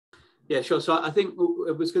Yeah, sure. So I think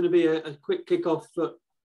it was going to be a quick kickoff. It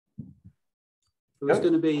was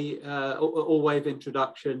going to be all wave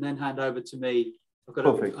introduction, then hand over to me. I've got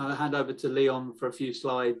to hand over to Leon for a few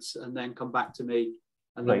slides and then come back to me,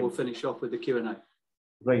 and then we'll finish off with the Q&A.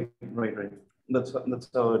 Right. That's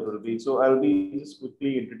how it will be. So I'll be just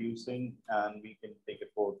quickly introducing and we can take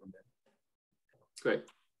it forward from there. Great.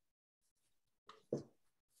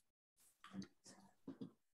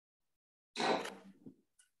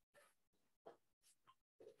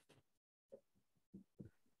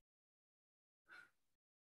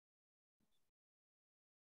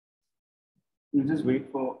 We'll just wait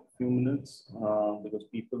for a few minutes because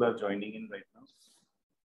people are joining in right now.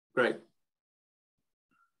 Great.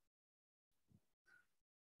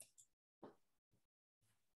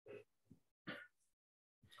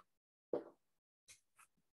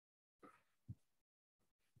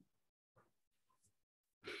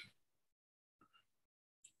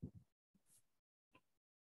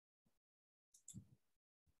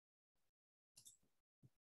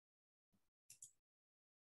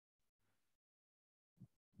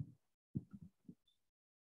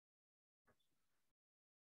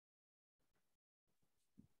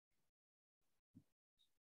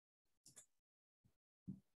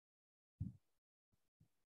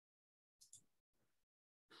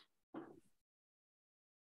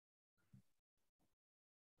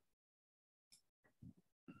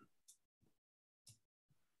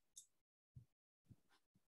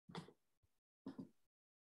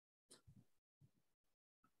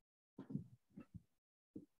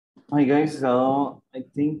 Hi guys, I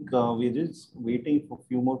think we're just waiting for a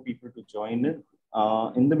few more people to join in.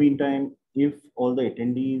 In the meantime, if all the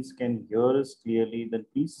attendees can hear us clearly, then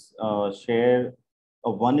please share a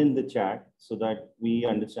 1 in the chat so that we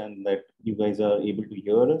understand that you guys are able to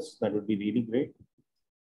hear us. That would be really great.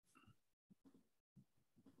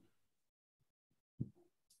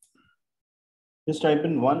 Just type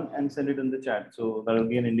in 1 and send it in the chat. So that will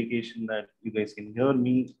be an indication that you guys can hear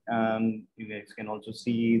me and you guys can also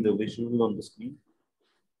see the visual on the screen.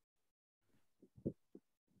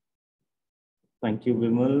 Thank you,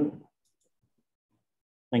 Vimal.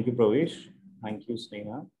 Thank you, Pravesh. Thank you,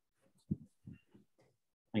 Sneha.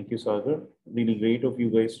 Thank you, Sagar. Really great of you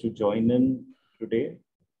guys to join in today.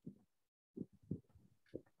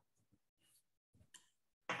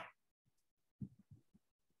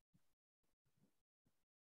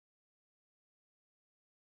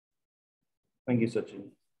 Thank you, Sachin.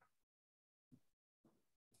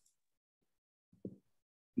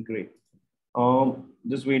 Great.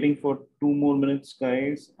 Just waiting for 2 more minutes,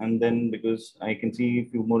 guys. And then because I can see a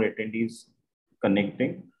few more attendees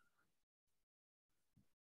connecting.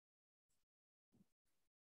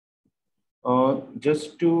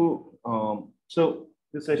 Just to, so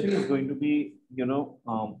the session is going to be,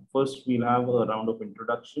 first we'll have a round of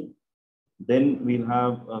introduction. Then we'll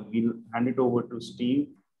hand it over to Steve.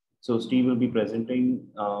 So Steve will be presenting,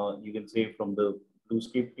 you can say from the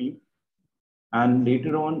Bluescape team. And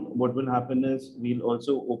later on, what will happen is we'll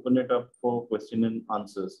also open it up for question and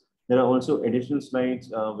answers. There are also additional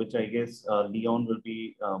slides, which I guess Leon will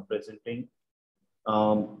be presenting.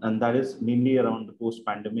 And that is mainly around the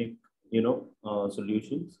post-pandemic,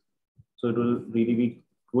 solutions. So it will really be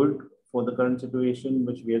good for the current situation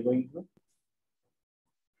which we are going through.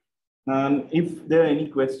 And if there are any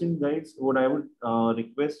questions, guys, what I would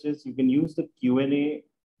request is you can use the Q&A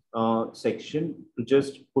section to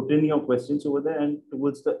just put in your questions over there. And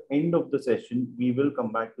towards the end of the session, we will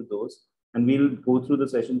come back to those and we'll go through the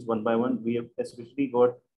sessions one by one. We have especially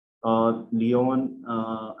got Leon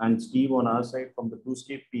and Steve on our side from the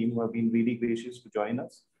Bluescape team who have been really gracious to join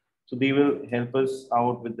us. So they will help us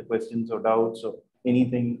out with the questions or doubts or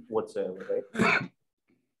anything whatsoever, right?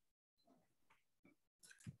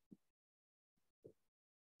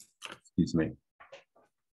 Excuse me.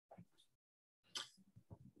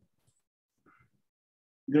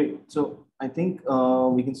 Great. So I think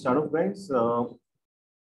we can start off, guys.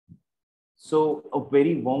 So a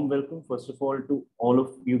very warm welcome, first of all, to all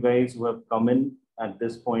of you guys who have come in at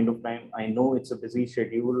this point of time. I know it's a busy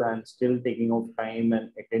schedule and still taking off time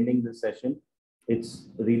and attending this session. It's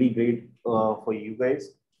really great for you guys.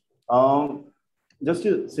 Just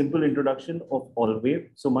a simple introduction of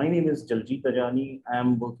Allwave. So my name is Jaljit Tajani.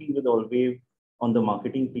 I'm working with Allwave on the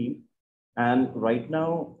marketing team. And right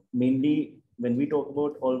now, mainly when we talk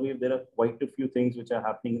about Allwave, there are quite a few things which are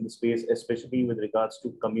happening in the space, especially with regards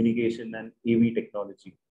to communication and AV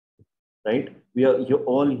technology, right? You're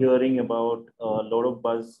all hearing about a lot of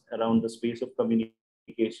buzz around the space of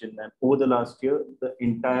communication. And over the last year, the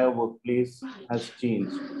entire workplace has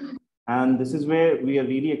changed. And this is where we are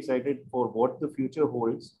really excited for what the future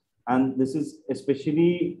holds. And this is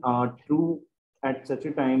especially true at such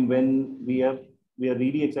a time when we are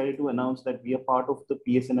really excited to announce that we are part of the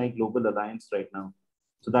PSNI Global Alliance right now.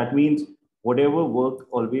 So that means whatever work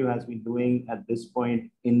Allwave has been doing at this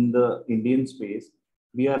point in the Indian space,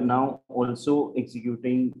 we are now also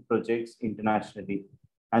executing projects internationally.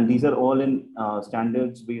 And these are all in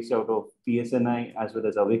standards based out of PSNI as well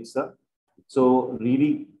as AVIXA. So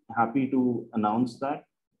really happy to announce that.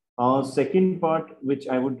 Second part, which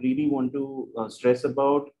I would really want to stress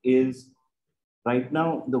about is right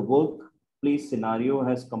now the workplace scenario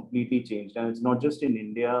has completely changed, and it's not just in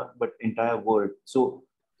India, but entire world. So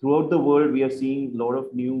throughout the world, we are seeing a lot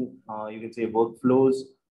of new, you can say, workflows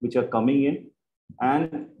which are coming in,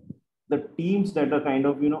 and the teams that are kind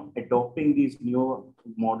of, adopting these newer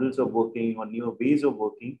models of working or newer ways of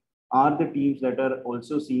working are the teams that are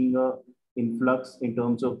also seeing a influx in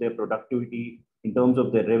terms of their productivity, in terms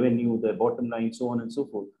of their revenue, their bottom line, so on and so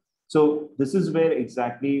forth. So this is where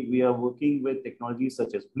exactly we are working with technologies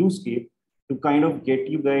such as Bluescape to kind of get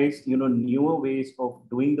you guys, newer ways of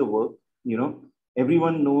doing the work.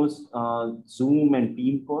 Everyone knows Zoom and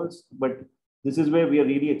team calls, but this is where we are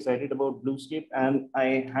really excited about Bluescape. And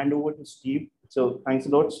I hand over to Steve. So thanks a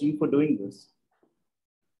lot, Steve, for doing this.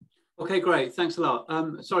 Okay, great. Thanks a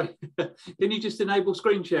lot. Sorry, can you just enable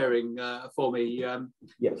screen sharing for me?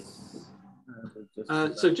 Yes.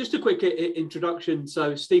 So just a quick introduction.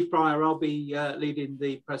 So Steve Pryor, I'll be leading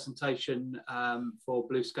the presentation for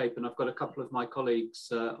Bluescape, and I've got a couple of my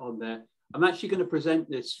colleagues on there. I'm actually going to present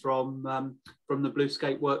this from the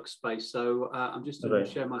Bluescape workspace. So I'm just going to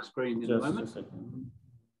share my screen in a moment.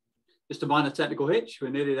 Just a minor technical hitch. We're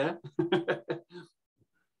nearly there.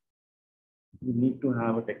 We need to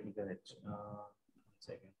have a technical hitch. 1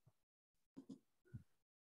 second.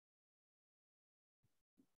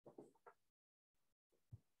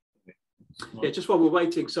 Yeah, just while we're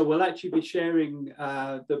waiting, so we'll actually be sharing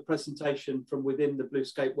the presentation from within the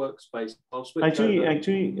Bluescape workspace. I'll switch actually,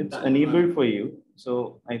 it's enabled for you,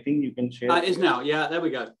 so I think you can share. It is now. Yeah, there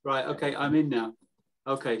we go. Right. Okay, I'm in now.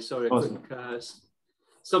 Okay, sorry. Awesome. Quick,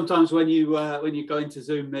 sometimes when you go into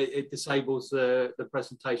Zoom, it disables the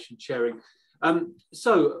presentation sharing.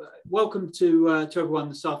 So welcome to everyone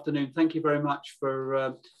this afternoon. Thank you very much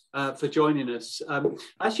for joining us. I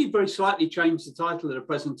actually very slightly changed the title of the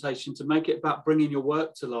presentation to make it about bringing your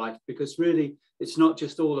work to life, because really it's not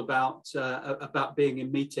just all about being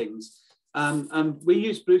in meetings. And we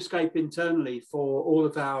use Bluescape internally for all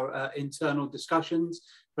of our internal discussions,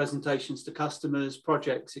 presentations to customers,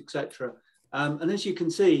 projects, etc. And as you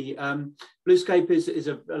can see, Bluescape is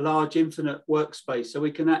a large infinite workspace, so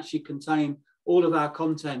we can actually contain all of our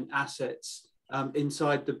content assets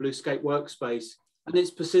inside the Bluescape workspace. And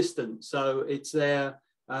it's persistent, so it's there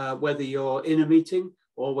whether you're in a meeting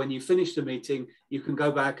or when you finish the meeting, you can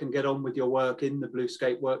go back and get on with your work in the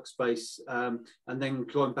Bluescape workspace and then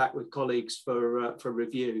join back with colleagues for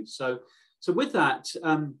review. So with that,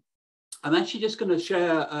 I'm actually just going to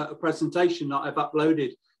share a presentation that I've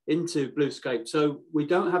uploaded into Bluescape. So we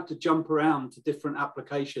don't have to jump around to different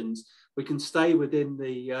applications. We can stay within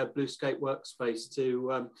the Bluescape workspace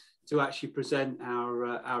to actually present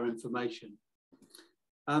our information.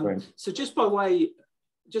 Right. So just by way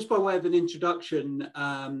of an introduction,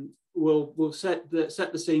 we'll set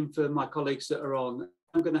the scene for my colleagues that are on.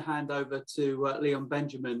 I'm going to hand over to Leon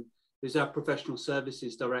Benjamin, who's our professional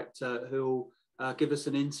services director, who will give us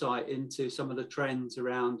an insight into some of the trends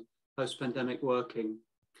around post-pandemic working.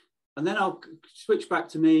 And then I'll switch back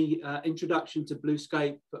to me, introduction to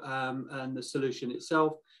Bluescape and the solution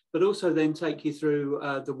itself, but also then take you through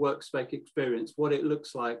the workspace experience, what it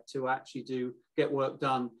looks like to actually get work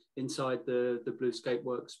done inside the Bluescape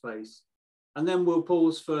workspace. And then we'll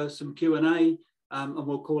pause for some Q&A and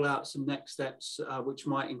we'll call out some next steps, which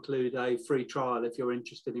might include a free trial if you're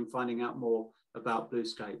interested in finding out more about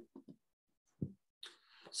Bluescape.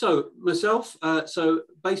 So myself, so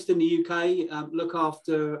based in the UK, look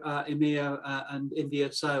after EMEA and India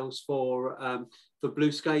sales for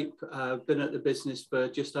Bluescape. Been at the business for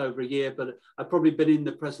just over a year, but I've probably been in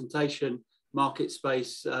the presentation market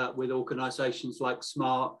space with organisations like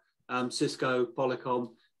Smart, Cisco,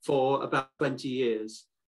 Polycom for about 20 years.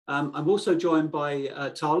 I'm also joined by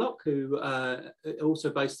Tarlok, who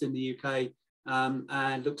also based in the UK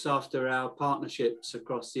and looks after our partnerships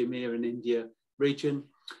across the EMEA and India region.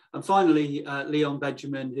 And finally, Leon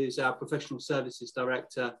Benjamin, who's our professional services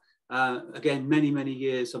director. Again, many, many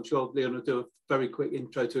years. I'm sure Leon will do a very quick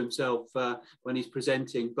intro to himself when he's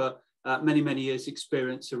presenting, but many, many years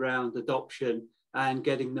experience around adoption and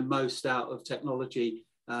getting the most out of technology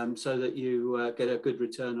so that you get a good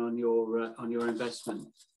return on your investment.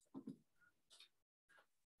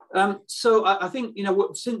 So I think, you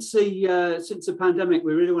know, since the pandemic,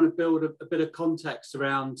 we really want to build a bit of context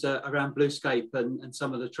around Bluescape and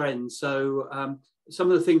some of the trends. So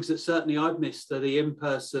some of the things that certainly I've missed are the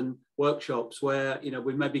in-person workshops where, you know,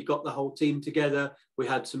 we maybe got the whole team together, we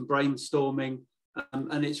had some brainstorming,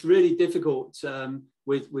 and it's really difficult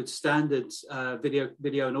with standard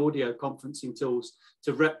video and audio conferencing tools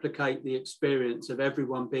to replicate the experience of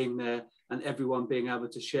everyone being there and everyone being able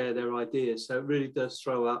to share their ideas. So it really does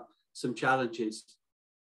throw up some challenges.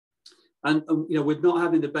 And you know, with not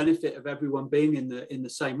having the benefit of everyone being in the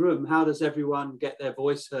same room, how does everyone get their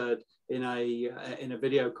voice heard in a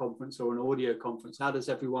video conference or an audio conference? How does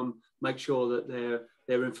everyone make sure that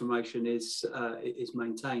their information is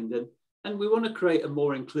maintained? And we want to create a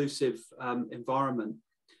more inclusive environment.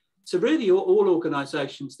 So really, all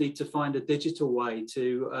organisations need to find a digital way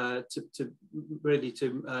to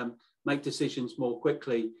make decisions more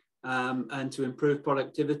quickly and to improve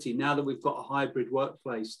productivity. Now that we've got a hybrid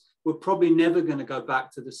workplace, we're probably never going to go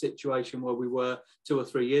back to the situation where we were 2 or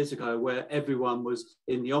 3 years ago, where everyone was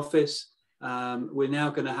in the office. We're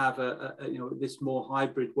now going to have this more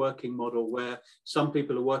hybrid working model where some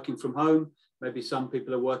people are working from home, maybe some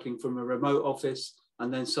people are working from a remote office,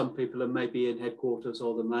 and then some people are maybe in headquarters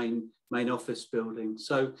or the main office building.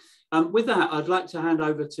 So with that, I'd like to hand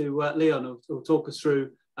over to Leon, who'll talk us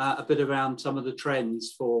through a bit around some of the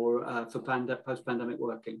trends for post-pandemic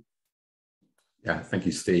working. Yeah, thank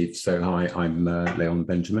you, Steve. So hi, I'm Leon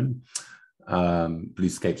Benjamin,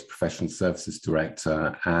 Bluescape's Professional Services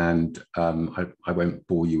Director, and I won't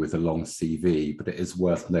bore you with a long CV, but it is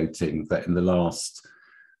worth noting that in the last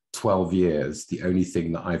 12 years, the only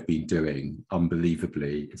thing that I've been doing,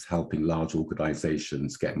 unbelievably, is helping large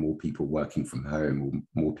organizations get more people working from home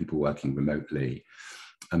or more people working remotely.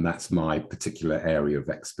 And that's my particular area of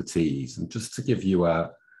expertise. And just to give you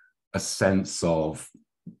a sense of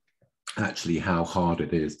actually how hard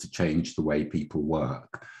it is to change the way people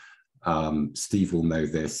work. Steve will know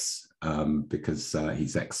this because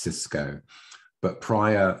he's ex-Cisco. But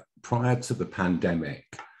prior to the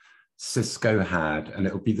pandemic, Cisco had, and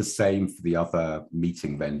it'll be the same for the other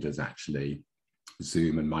meeting vendors actually,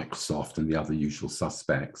 Zoom and Microsoft and the other usual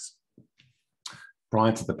suspects.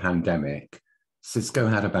 Prior to the pandemic, Cisco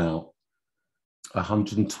had about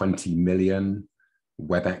 120 million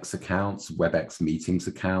WebEx accounts, WebEx meetings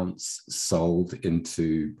accounts sold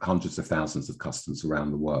into hundreds of thousands of customers around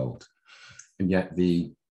the world. And yet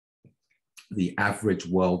the average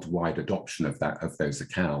worldwide adoption of those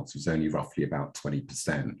accounts was only roughly about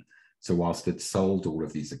 20%. So whilst it sold all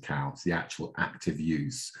of these accounts, the actual active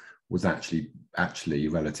use was actually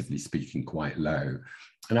relatively speaking quite low.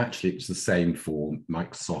 And actually it was the same for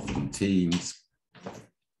Microsoft and Teams.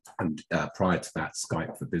 And prior to that,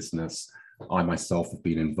 Skype for Business. I myself have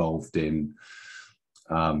been involved in,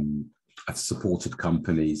 I've supported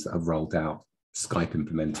companies that have rolled out Skype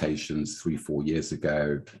implementations 3-4 years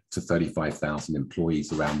ago to 35,000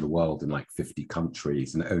 employees around the world in like 50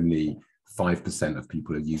 countries, and only 5% of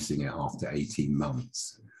people are using it after 18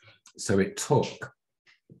 months. So it took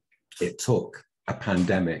a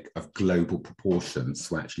pandemic of global proportions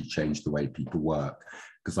to actually change the way people work.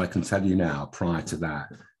 Because I can tell you now, prior to that,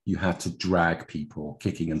 you had to drag people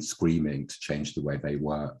kicking and screaming to change the way they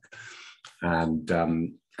work. And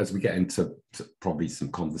as we get into probably some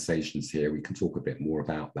conversations here, we can talk a bit more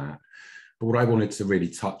about that. But what I wanted to really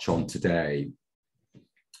touch on today,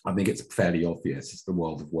 I think it's fairly obvious, is the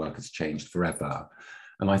world of work has changed forever.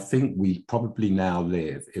 And I think we probably now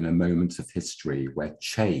live in a moment of history where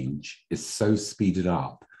change is so speeded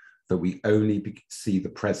up that we only see the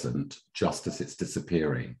present just as it's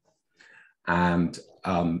disappearing. And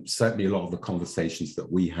certainly a lot of the conversations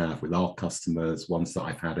that we have with our customers, ones that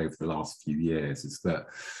I've had over the last few years, is that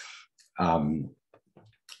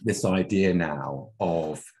this idea now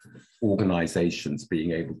of organizations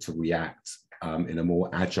being able to react in a more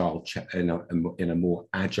agile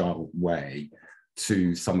way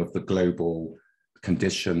to some of the global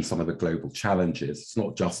conditions, some of the global challenges. It's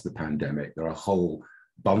not just the pandemic. There are a whole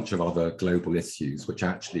bunch of other global issues which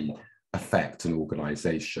actually affect an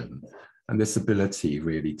organization. And this ability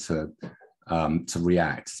really to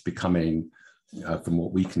react is becoming, from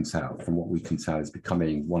what we can tell, is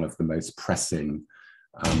becoming one of the most pressing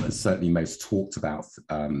and certainly most talked about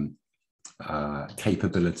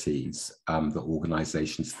capabilities that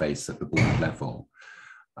organizations face at the board level.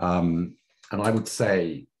 And I would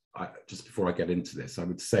say, just before I get into this, I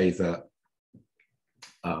would say that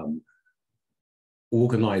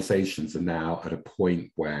organizations are now at a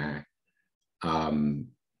point where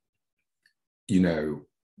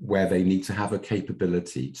where they need to have a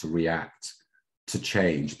capability to react to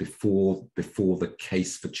change before the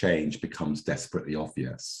case for change becomes desperately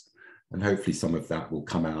obvious. And hopefully some of that will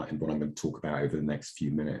come out in what I'm going to talk about over the next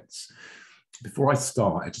few minutes. Before I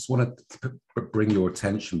start, I just want to bring your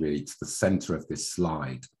attention really to the center of this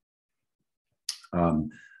slide.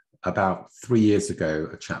 About 3 years ago,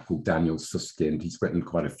 a chap called Daniel Susskind, he's written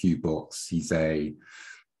quite a few books.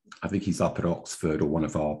 I think he's up at Oxford or one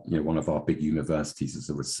of our big universities as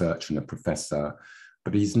a researcher and a professor,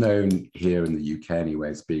 but he's known here in the UK anyway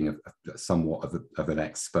as being somewhat of an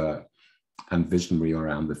expert and visionary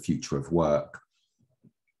around the future of work.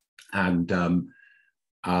 And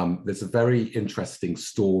there's a very interesting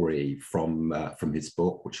story from his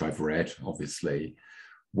book, which I've read, obviously,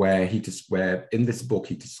 where in this book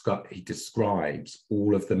he describes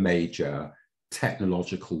all of the major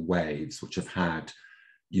technological waves which have had,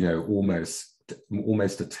 almost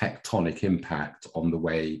a tectonic impact on the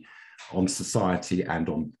way on society and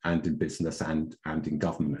in business and in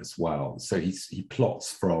government as well. So he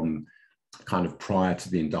plots from kind of prior to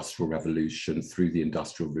the Industrial Revolution through the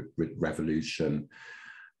Industrial Revolution.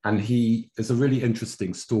 And there's a really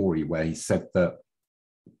interesting story where he said that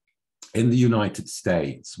in the United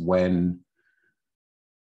States, when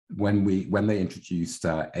they introduced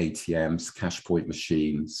ATMs, cash point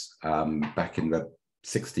machines, back in the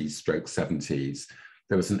 60s/70s,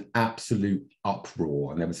 there was an absolute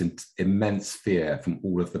uproar, and there was immense fear from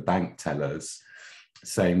all of the bank tellers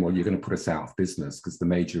saying, well, you're going to put us out of business, because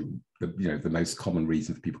the most common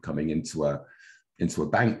reason for people coming into a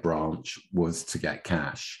bank branch was to get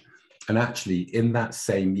cash. And actually, in that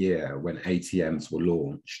same year when ATMs were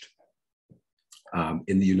launched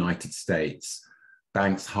in the United States,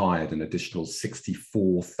 banks hired an additional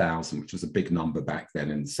 64,000, which was a big number back then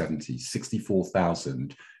in the 70s.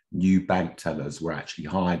 64,000 new bank tellers were actually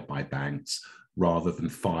hired by banks rather than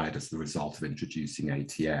fired as the result of introducing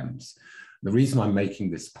ATMs. The reason I'm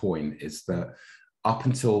making this point is that up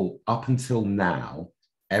until now,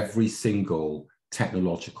 every single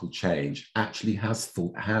technological change actually has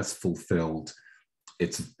fulfilled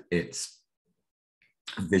its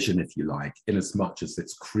vision, if you like, in as much as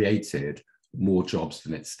it's created more jobs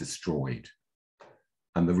than it's destroyed.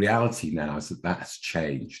 And the reality now is that has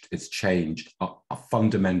changed. It's changed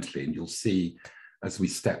fundamentally, and you'll see as we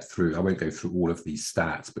step through, I won't go through all of these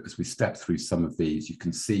stats, but as we step through some of these, you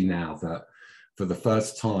can see now that for the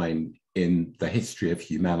first time in the history of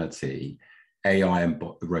humanity, AI and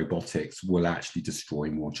robotics will actually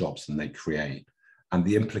destroy more jobs than they create. And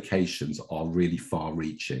the implications are really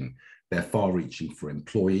far-reaching. They're far-reaching for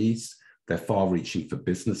employees. They're far-reaching for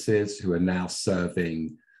businesses who are now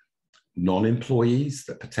serving non-employees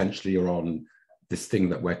that potentially are on this thing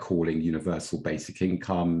that we're calling universal basic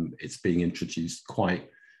income. It's being introduced quite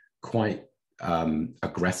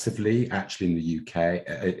aggressively, actually, in the UK,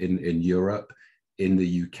 in Europe. In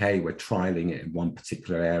the UK, we're trialing it in one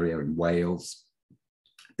particular area in Wales,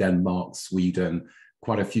 Denmark, Sweden,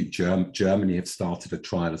 quite a few. Germany have started a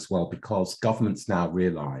trial as well, because governments now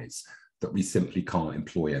realize that we simply can't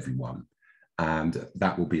employ everyone. And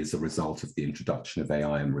that will be as a result of the introduction of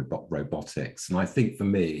AI and robotics. And I think for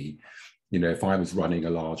me, if I was running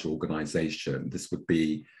a large organization, this would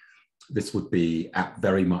be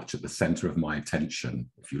very much at the center of my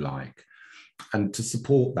attention, if you like. And to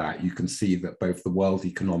support that, you can see that both the World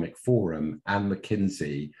Economic Forum and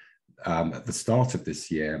McKinsey at the start of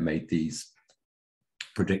this year made these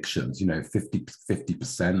predictions.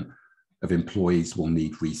 50% of employees will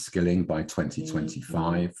need reskilling by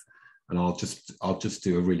 2025. And I'll just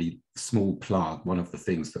do a really small plug. One of the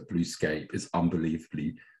things that Bluescape is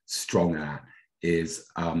unbelievably strong at is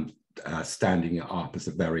standing it up as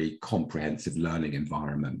a very comprehensive learning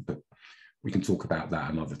environment. But we can talk about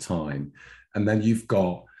that another time. And then you've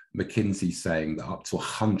got McKinsey saying that up to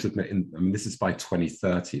 100 million, this is by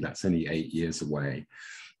 2030, that's only 8 years away.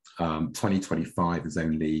 2025 is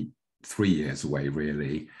only 3 years away,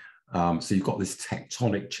 really. So you've got this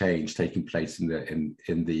tectonic change taking place in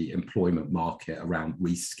the employment market around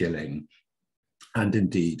reskilling, and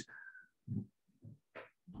indeed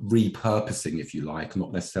repurposing, if you like,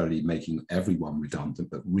 not necessarily making everyone redundant,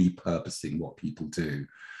 but repurposing what people do.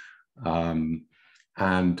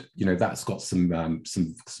 And that's got some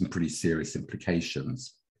pretty serious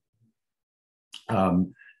implications.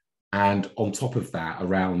 And on top of that,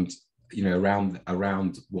 around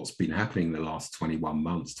what's been happening in the last 21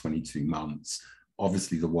 months, 22 months,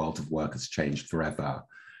 obviously the world of work has changed forever.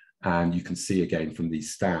 And you can see again from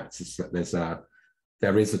these stats is that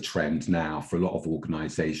there is a trend now for a lot of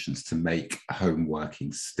organizations to make home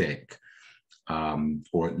working stick,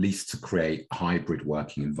 or at least to create hybrid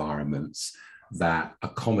working environments. that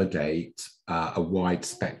accommodate a wide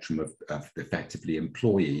spectrum of effectively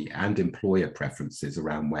employee and employer preferences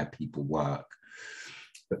around where people work.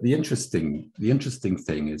 But the interesting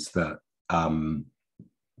thing is that,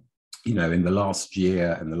 you know, in the last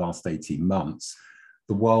year and the last 18 months,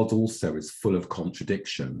 the world also is full of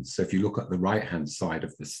contradictions. So if you look at the right-hand side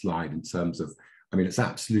of this slide in terms of, I mean, it's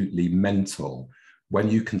absolutely mental when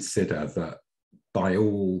you consider that by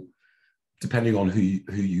all, depending on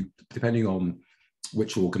depending on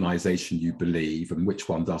which organization you believe and which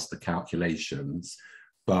one does the calculations,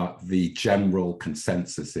 but the general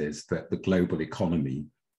consensus is that the global economy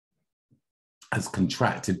has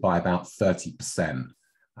contracted by about 30%.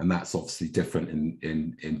 And that's obviously different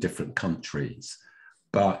in different countries.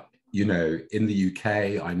 But, you know, in the UK,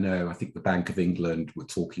 I think the Bank of England were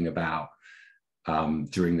talking about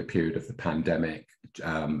during the period of the pandemic,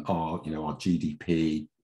 our GDP,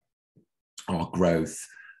 our growth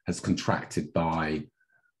has contracted by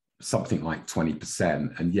something like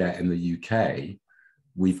 20%. And yet in the UK,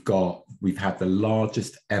 we've had the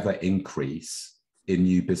largest ever increase in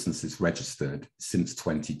new businesses registered since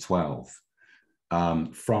 2012.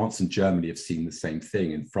 France and Germany have seen the same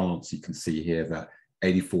thing. In France, you can see here that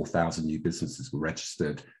 84,000 new businesses were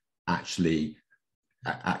registered actually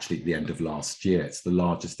at the end of last year. It's the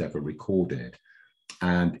largest ever recorded.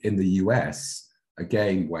 And in the US,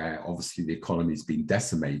 again, where obviously the economy's been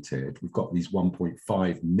decimated, we've got these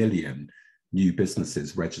 1.5 million new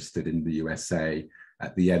businesses registered in the USA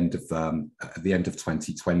at the end of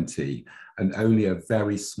 2020, and only a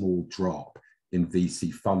very small drop in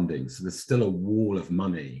VC funding. So there's still a wall of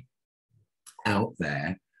money out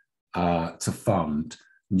there to fund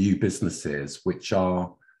new businesses, which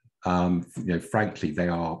are, you know, frankly,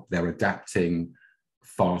 they're adapting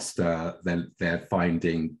faster. They're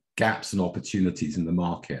finding gaps and opportunities in the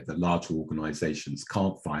market that larger organizations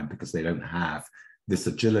can't find because they don't have this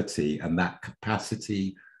agility and that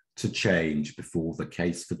capacity to change before the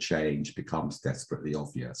case for change becomes desperately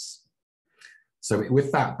obvious. So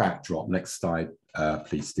with that backdrop, next slide,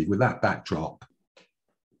 please, Steve. With that backdrop,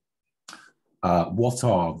 what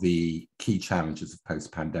are the key challenges of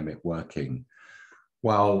post-pandemic working?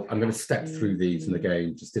 Well, I'm going to step through these, and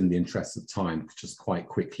again, just in the interest of time, just quite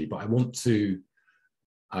quickly, but I want to,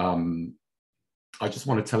 I just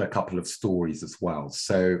want to tell a couple of stories as well.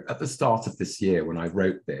 So at the start of this year, when I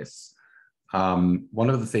wrote this, one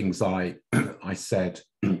of the things I said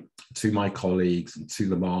to my colleagues and to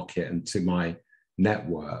the market and to my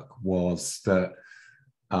network was that,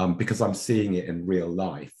 because I'm seeing it in real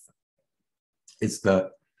life, is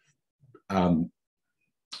that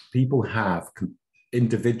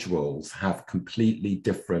individuals have completely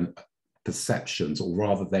different perceptions, or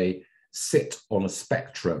rather they sit on a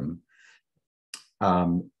spectrum.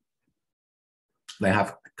 They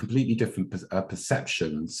have completely different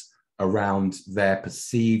perceptions around their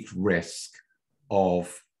perceived risk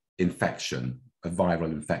of infection, of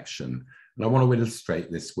viral infection. And I want to illustrate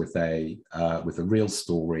this with a real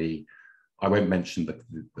story. I won't mention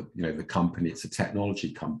the company. It's a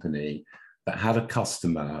technology company that had a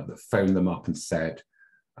customer that phoned them up and said,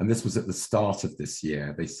 and this was at the start of this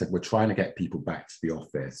year, they said, we're trying to get people back to the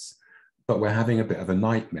office, but we're having a bit of a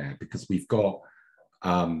nightmare because we've got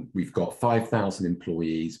 5,000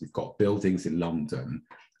 employees, we've got buildings in London,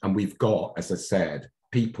 and we've got, as I said,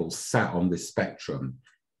 people sat on this spectrum.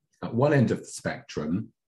 At one end of the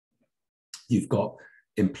spectrum, you've got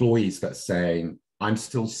employees that are saying, I'm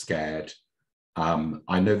still scared.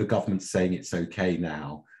 I know the government's saying it's okay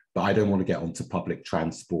now, but I don't want to get onto public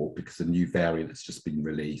transport because a new variant has just been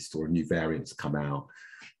released or a new variant's come out.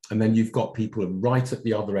 And then you've got people right at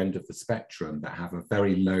the other end of the spectrum that have a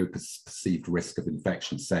very low perceived risk of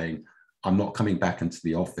infection saying, I'm not coming back into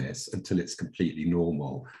the office until it's completely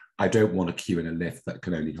normal. I don't want to queue in a lift that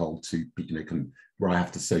can only hold two, where I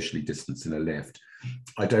have to socially distance in a lift.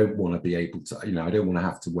 I don't want to be able to, I don't want to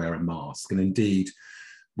have to wear a mask. And indeed,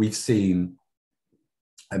 we've seen,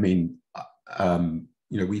 we've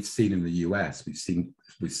seen in the US, we've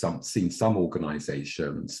seen some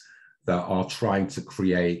organizations that are trying to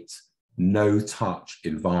create no-touch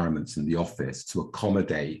environments in the office to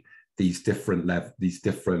accommodate these different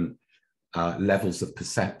levels of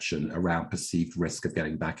perception around perceived risk of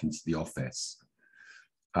getting back into the office,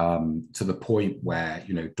 to the point where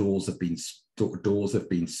doors have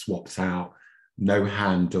been swapped out, no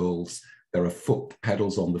handles, there are foot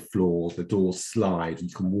pedals on the floor, the doors slide, and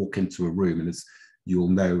you can walk into a room, and as you'll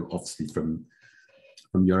know, obviously from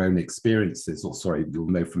your own experiences, you'll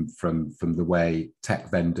know from the way tech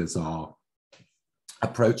vendors are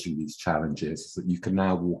approaching these challenges, that you can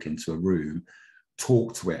now walk into a room,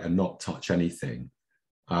 talk to it and not touch anything.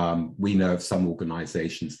 We know of some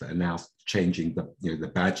organizations that are now changing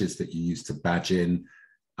the badges that you use to badge in,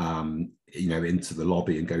 into the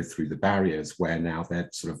lobby and go through the barriers, where now they're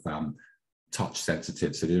sort of touch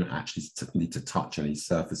sensitive, so they don't actually need to touch any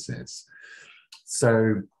surfaces.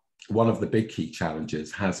 So one of the big key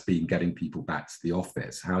challenges has been getting people back to the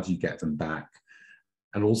office. How do you get them back?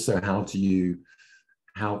 And also,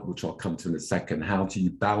 which I'll come to in a second, how do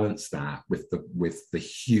you balance that with the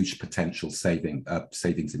huge potential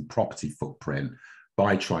savings in property footprint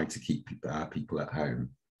by trying to keep people at home?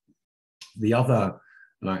 The other,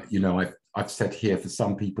 I've said here, for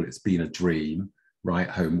some people it's been a dream, right,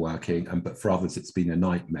 home working, but for others it's been a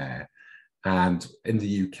nightmare. And in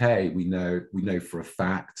the UK, we know for a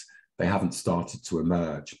fact they haven't started to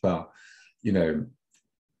emerge. But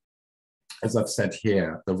as I've said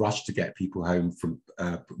here, the rush to get people home from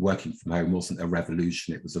working from home wasn't a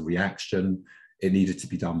revolution, it was a reaction. It needed to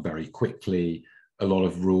be done very quickly. A lot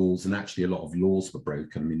of rules and actually a lot of laws were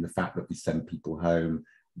broken. I mean, the fact that we send people home,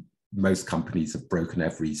 most companies have broken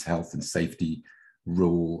every health and safety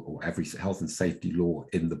rule or every health and safety law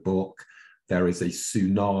in the book. There is a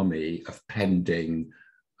tsunami of pending,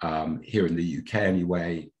 here in the UK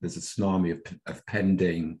anyway, there's a tsunami of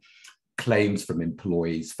pending claims from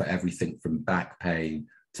employees for everything from back pain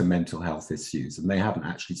to mental health issues, and they haven't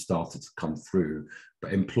actually started to come through,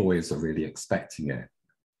 but employers are really expecting it.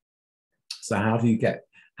 So how do you get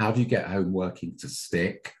home working to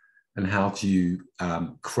stick, and how do you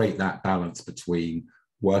create that balance between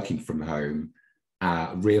working from home,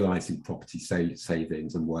 realizing property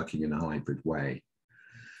savings, and working in a hybrid way?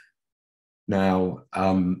 Now,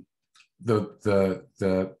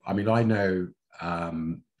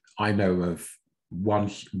 I know of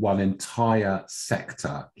one entire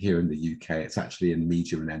sector here in the UK. It's actually in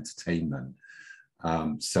media and entertainment.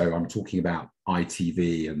 So I'm talking about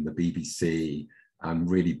ITV and the BBC and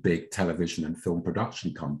really big television and film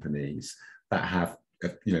production companies that have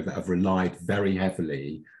relied very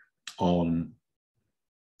heavily on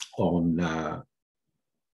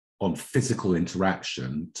physical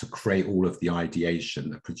interaction to create all of the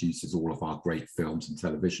ideation that produces all of our great films and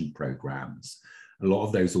television programs. A lot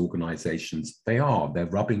of those organizations, they're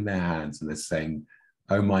rubbing their hands and they're saying,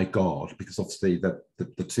 oh my God, because obviously the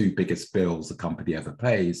two biggest bills a company ever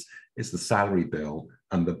pays is the salary bill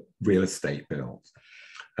and the real estate bills.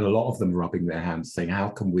 And a lot of them are rubbing their hands saying, how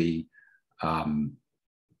can we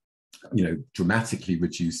dramatically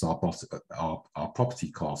reduce our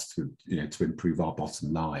property costs to improve our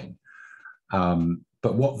bottom line.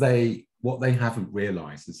 But what they haven't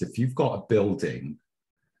realized is, if you've got a building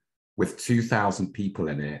with 2,000 people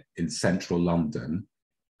in it in central London,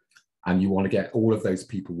 and you want to get all of those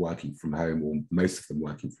people working from home, or most of them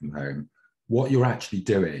working from home, what you're actually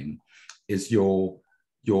doing is you're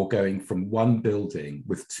going from one building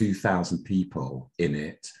with 2,000 people in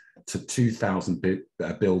it to 2,000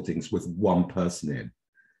 buildings with one person in,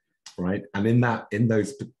 right? And in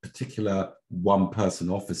those particular one-person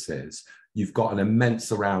offices, you've got an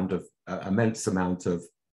immense amount of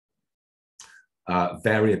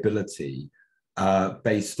variability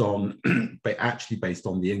based on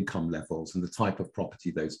the income levels and the type of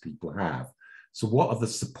property those people have. So what are the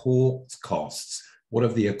support costs? What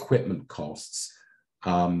are the equipment costs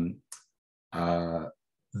that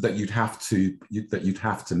you'd have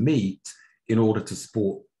to meet in order to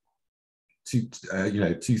support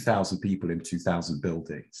 2,000 people in 2,000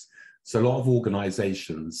 buildings? So a lot of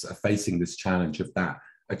organizations are facing this challenge of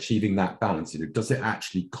achieving that balance. Does it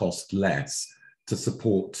actually cost less to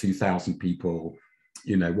support 2,000 people,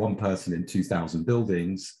 one person in 2,000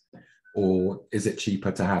 buildings, or is it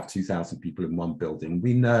cheaper to have 2,000 people in one building?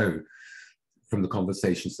 We know from the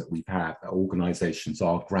conversations that we've had that organizations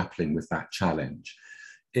are grappling with that challenge.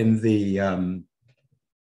 In the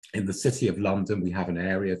city of London, we have an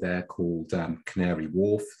area there called Canary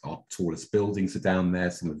Wharf. Our tallest buildings are down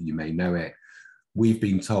there. Some of you may know it. We've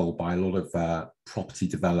been told by a lot of property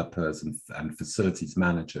developers and facilities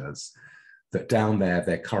managers that down there,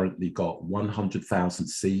 they're currently got 100,000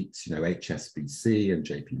 seats, HSBC and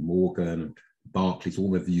JP Morgan, Barclays,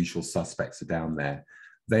 all of the usual suspects are down there.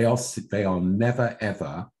 They are never,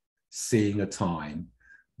 ever seeing a time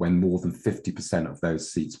when more than 50% of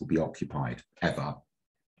those seats will be occupied, ever.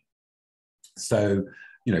 So,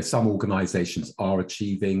 some organizations are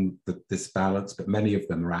achieving this balance, but many of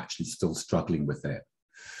them are actually still struggling with it.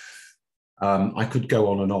 I could go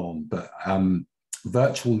on and on, but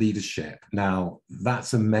virtual leadership, now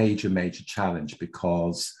that's a major, major challenge,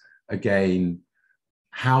 because again,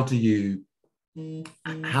 how do you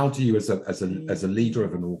as a leader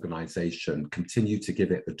of an organization continue to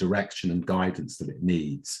give it the direction and guidance that it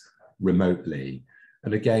needs remotely,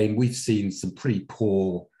 And again, we've seen some pretty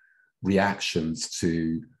poor reactions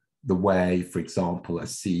to the way, for example, a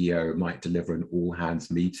CEO might deliver an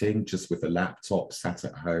all-hands meeting just with a laptop sat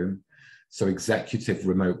at home. So executive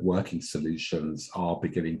remote working solutions are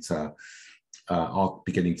beginning to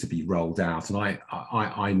be rolled out. And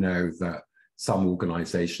I know that some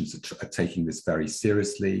organizations are taking this very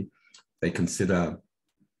seriously. They consider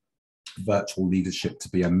virtual leadership to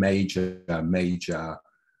be a major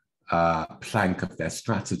plank of their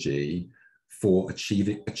strategy for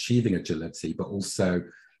achieving agility, but also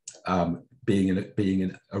being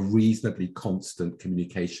in a reasonably constant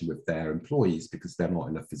communication with their employees because they're not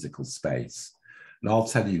in a physical space. And I'll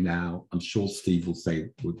tell you now, I'm sure Steve will say,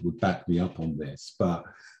 would back me up on this, but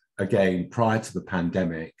again, prior to the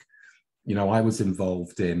pandemic, you know, I was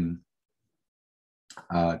involved in,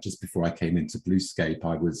 just before I came into Bluescape,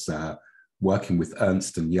 I was working with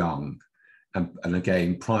Ernst & Young. And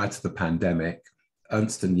again, prior to the pandemic,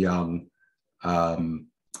 Ernst & Young's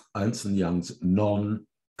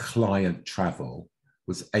non-client travel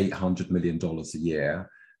was $800 million a year.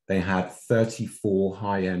 They had 34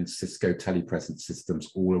 high-end Cisco telepresence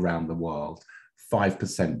systems all around the world,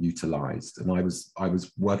 5% utilized. And I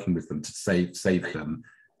was working with them to save them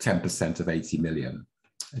 10% of 80 million.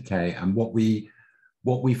 Okay, and what we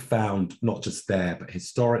found, not just there, but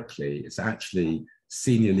historically, is actually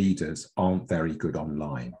senior leaders aren't very good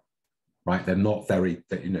online, right? They're not very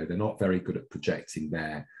good at projecting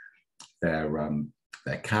their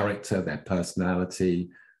character, their personality.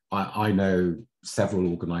 I know several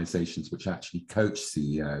organizations which actually coach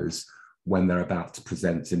CEOs when they're about to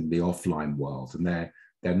present in the offline world, and they're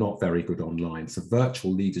not very good online. So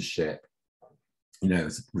virtual leadership, you know,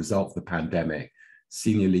 as a result of the pandemic,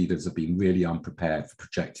 senior leaders have been really unprepared for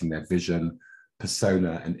projecting their vision,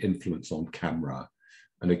 persona, and influence on camera.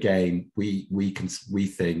 And again, we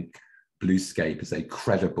think Bluescape is a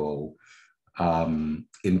credible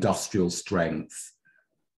industrial strength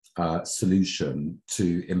solution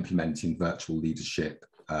to implementing virtual leadership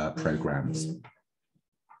programs. Mm-hmm.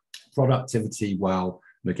 Productivity, well,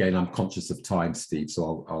 and again, I'm conscious of time, Steve,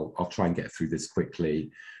 so I'll try and get through this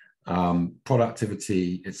quickly.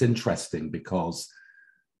 Productivity, it's interesting because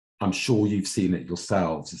I'm sure you've seen it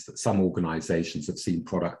yourselves, is that some organizations have seen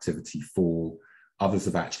productivity fall, others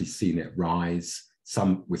have actually seen it rise.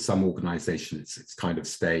 With some organizations, it's kind of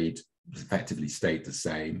effectively stayed the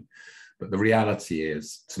same. But the reality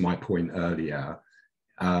is, to my point earlier,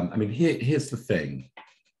 I mean, here's the thing.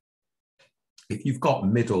 If you've got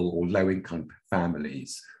middle or low income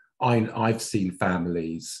families, I've seen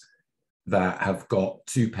families that have got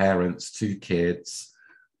two parents, two kids.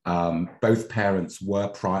 Both parents were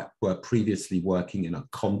previously working in a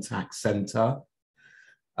contact center.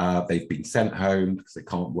 They've been sent home because they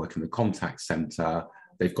can't work in the contact center.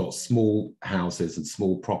 They've got small houses and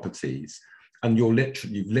small properties. And you've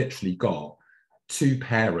literally got two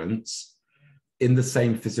parents in the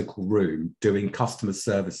same physical room doing customer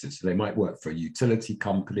services. So they might work for a utility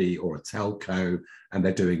company or a telco, and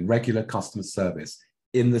they're doing regular customer service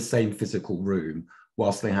in the same physical room,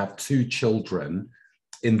 whilst they have two children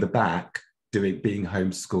in the back being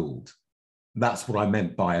homeschooled. That's what I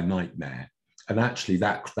meant by a nightmare. And actually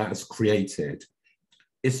that has created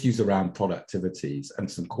issues around productivities and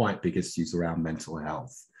some quite big issues around mental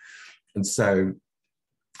health. And so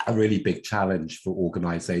a really big challenge for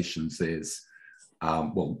organizations is,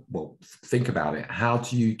 well, think about it. How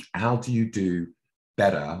do you do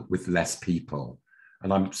better with less people?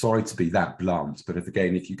 And I'm sorry to be that blunt, but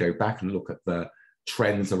if you go back and look at the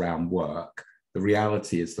trends around work, the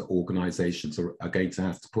reality is that organizations are going to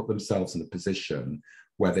have to put themselves in a position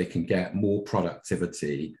where they can get more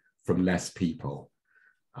productivity from less people.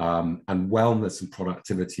 And wellness and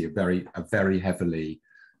productivity are very heavily,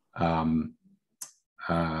 right,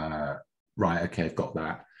 okay, I've got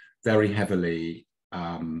that. Very heavily,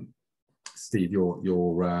 Steve,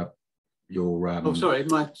 your oh, sorry,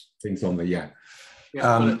 my things on the, yeah.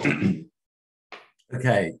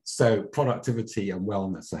 Okay, so productivity and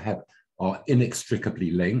wellness are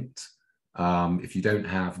inextricably linked. If you don't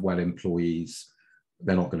have well employees,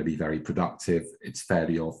 they're not going to be very productive. It's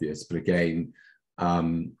fairly obvious, but again,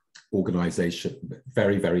 organization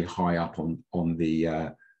very, very high up on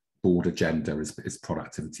the board agenda is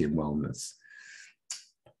productivity and wellness.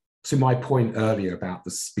 To my point earlier about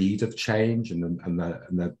the speed of change and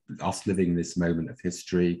us living in this moment of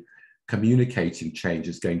history, communicating change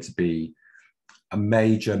is going to be a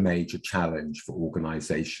major, major challenge for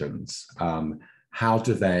organizations. How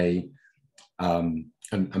do they, and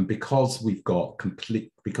because we've got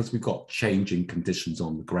changing conditions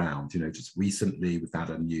on the ground, you know, just recently we've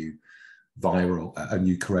had a new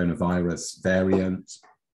new coronavirus variant.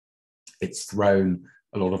 It's thrown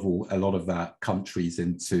a lot of that countries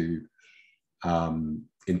into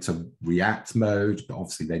react mode, but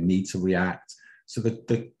obviously they need to react. So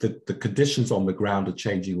the conditions on the ground are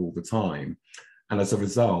changing all the time, and as a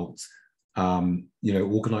result,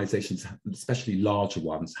 organizations, especially larger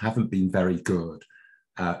ones, haven't been very good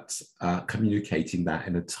at communicating that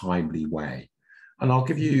in a timely way. And I'll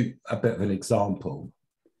give you a bit of an example.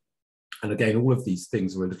 And again, all of these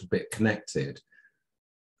things are a little bit connected.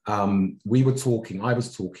 I was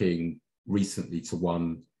talking recently to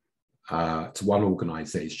one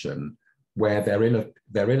organization where they're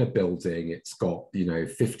in a building. It's got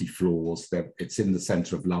 50 floors. It's in the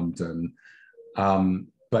center of London,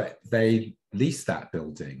 but they lease that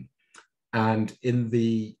building, and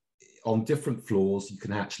on different floors you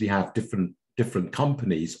can actually have different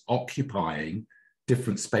companies occupying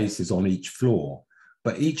different spaces on each floor,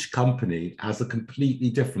 but each company has a completely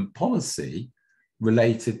different policy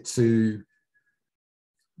related to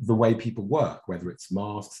the way people work, whether it's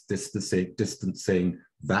masks, distancing,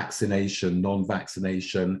 vaccination,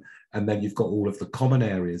 non-vaccination, and then you've got all of the common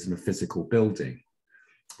areas in a physical building,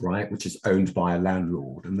 right, which is owned by a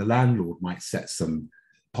landlord, and the landlord might set some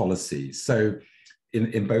policies. So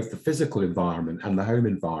in both the physical environment and the home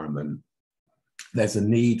environment, there's a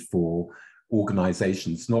need for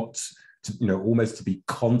organizations not to, almost to be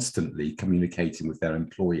constantly communicating with their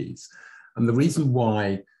employees. And the reason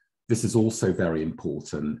why this is also very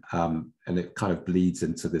important, and it kind of bleeds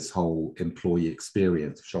into this whole employee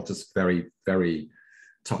experience, which I'll just very, very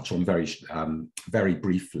touch on very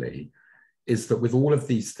briefly, is that with all of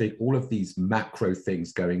these macro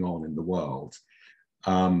things going on in the world,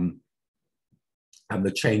 and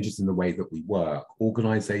the changes in the way that we work,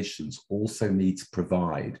 organizations also need to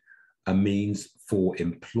provide a means for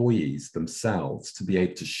employees themselves to be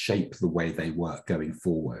able to shape the way they work going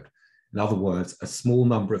forward. In other words, a small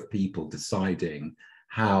number of people deciding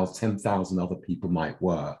how 10,000 other people might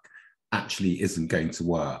work actually isn't going to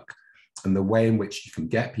work. And the way in which you can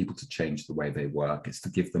get people to change the way they work is to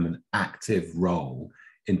give them an active role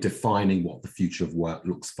in defining what the future of work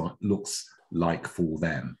looks like for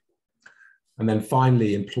them. And then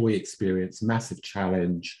finally, employee experience, massive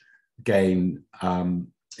challenge. Again,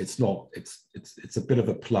 it's a bit of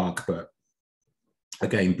a plug, but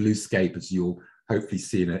again, Bluescape, as you'll hopefully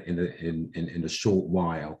see in a short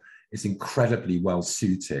while, is incredibly well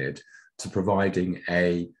suited to providing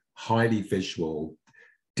a highly visual,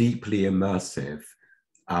 deeply immersive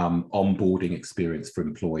onboarding experience for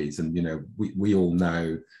employees. And we all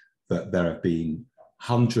know that there have been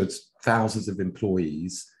hundreds, thousands of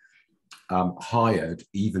employees hired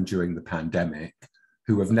even during the pandemic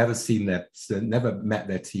who have never met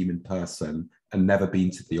their team in person and never been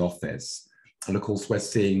to the office. And of course, we're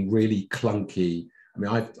seeing really clunky. I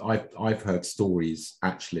mean, I've heard stories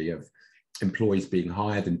actually of employees being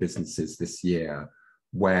hired in businesses this year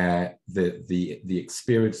where the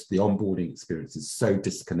experience, the onboarding experience, is so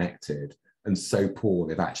disconnected and so poor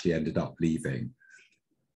they've actually ended up leaving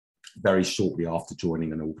very shortly after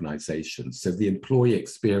joining an organization. So the employee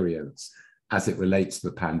experience as it relates to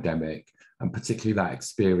the pandemic, and particularly that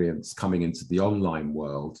experience coming into the online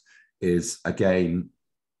world, is, again,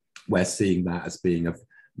 we're seeing that as being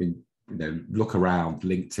look around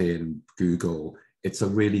LinkedIn, Google, it's a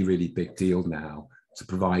really, really big deal now to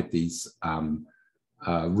provide these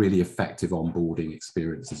really effective onboarding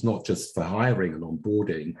experiences, not just for hiring and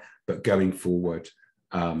onboarding, but going forward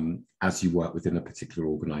as you work within a particular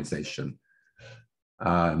organization.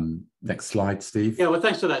 Next slide, Steve. Yeah, well,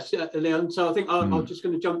 thanks for that, Leon. So I think I'm just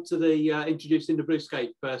going to jump to the introducing the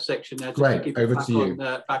Bluescape section now. Great, over to you.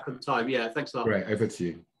 Back on time. Yeah, thanks a lot. Great, over to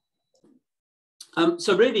you.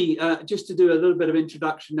 So really, just to do a little bit of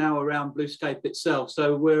introduction now around Bluescape itself.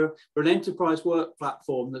 So we're an enterprise work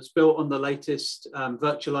platform that's built on the latest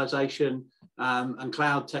virtualization and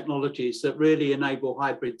cloud technologies that really enable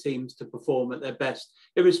hybrid teams to perform at their best,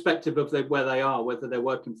 irrespective of where they are, whether they're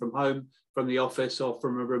working from home, from the office, or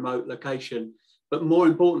from a remote location. But more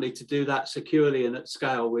importantly, to do that securely and at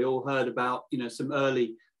scale. We all heard about some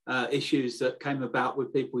early issues that came about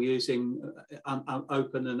with people using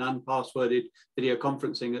open and unpassworded video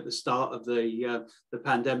conferencing at the start of the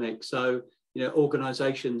pandemic. So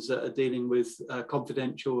organizations that are dealing with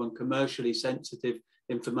confidential and commercially sensitive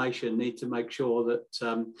information need to make sure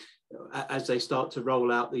that as they start to roll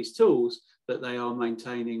out these tools, that they are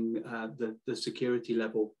maintaining the security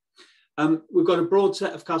level. We've got a broad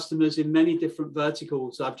set of customers in many different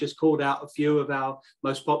verticals. I've just called out a few of our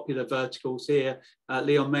most popular verticals here.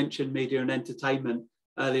 Leon mentioned media and entertainment.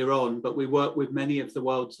 earlier on, but we work with many of the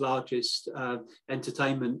world's largest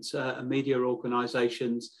entertainment and media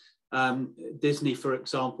organizations. Disney, for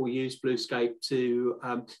example, used Bluescape to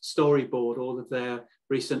storyboard all of their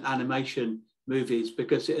recent animation movies,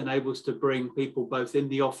 because it enables to bring people both in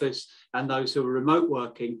the office and those who are remote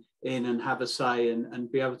working in and have a say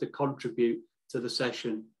and be able to contribute to the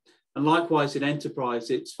session. And likewise in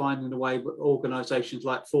enterprise, it's finding a way that organizations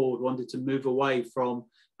like Ford wanted to move away from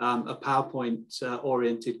a PowerPoint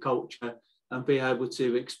oriented culture and be able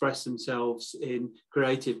to express themselves in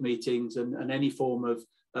creative meetings and any form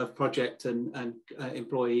of project and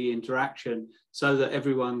employee interaction, so that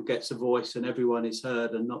everyone gets a voice and everyone is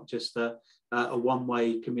heard, and not just a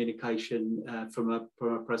one-way communication from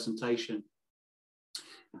a presentation.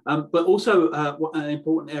 But also an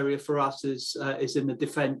important area for us is in the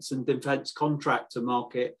defence and defence contractor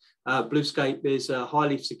market. Bluescape is a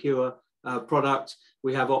highly secure product.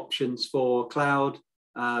 We have options for cloud,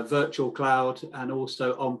 virtual cloud, and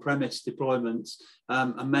also on-premise deployments.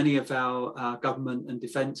 And many of our government and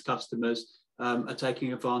defence customers are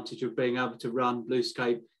taking advantage of being able to run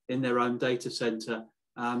Bluescape in their own data centre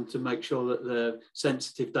to make sure that the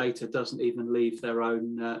sensitive data doesn't even leave their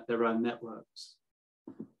own networks.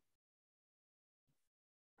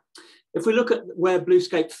 If we look at where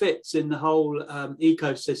Bluescape fits in the whole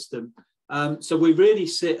ecosystem, so we really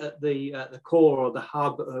sit at the core or the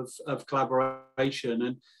hub of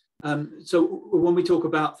collaboration. And so when we talk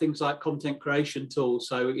about things like content creation tools,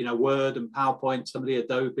 so Word and PowerPoint, some of the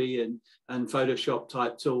Adobe and Photoshop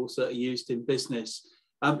type tools that are used in business,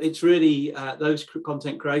 it's really those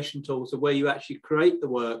content creation tools are where you actually create the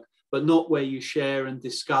work, but not where you share and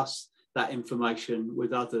discuss that information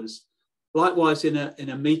with others. Likewise, in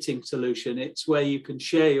a meeting solution, it's where you can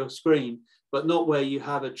share your screen, but not where you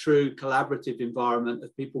have a true collaborative environment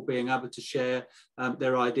of people being able to share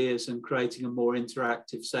their ideas and creating a more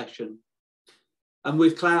interactive session. And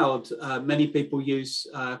with cloud, many people use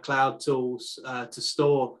cloud tools to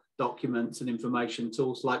store documents and information,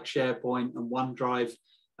 tools like SharePoint and OneDrive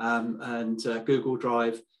and Google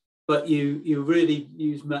Drive. But you really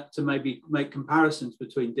use to maybe make comparisons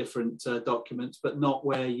between different documents, but not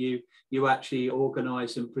where you actually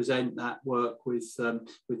organise and present that work with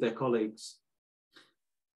their colleagues.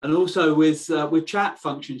 And also with chat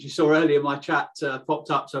functions, you saw earlier my chat popped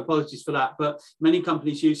up, so apologies for that. But many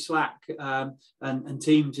companies use Slack and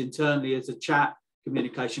Teams internally as a chat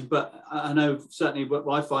communication. But I know certainly what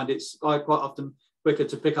I find, it's quite often quicker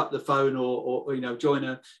to pick up the phone or join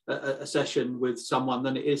a session with someone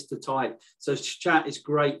than it is to type. So chat is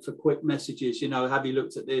great for quick messages, have you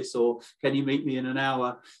looked at this, or can you meet me in an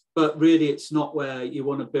hour? But really it's not where you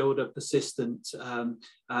want to build a persistent and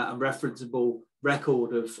referenceable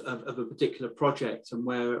record of a particular project, and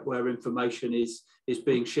where information is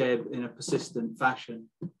being shared in a persistent fashion.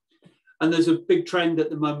 And there's a big trend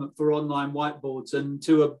at the moment for online whiteboards, and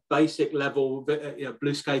to a basic level,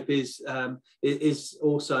 Bluescape is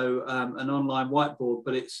also an online whiteboard,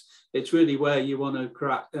 but it's really where you want to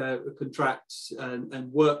contract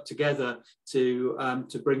and work together to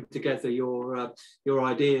bring together your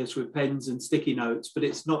ideas with pens and sticky notes. But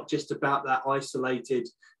it's not just about that isolated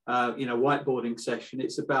whiteboarding session.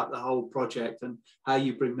 It's about the whole project and how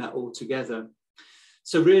you bring that all together.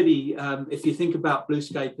 So really, if you think about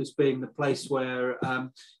Bluescape as being the place where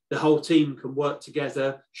the whole team can work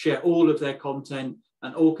together, share all of their content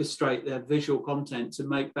and orchestrate their visual content to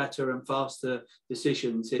make better and faster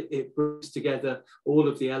decisions, it brings together all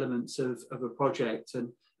of the elements of a project. And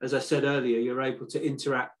as I said earlier, you're able to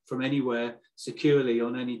interact from anywhere securely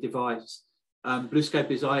on any device. Bluescape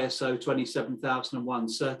is ISO 27001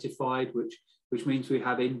 certified, which means we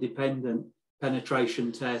have independent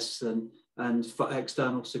penetration tests and for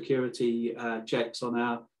external security checks on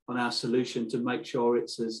our solution to make sure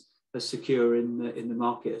it's as secure in the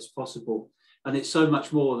market as possible. And it's so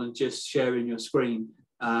much more than just sharing your screen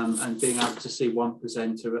and being able to see one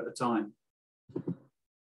presenter at a time.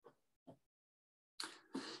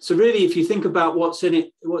 So really, if you think about what's in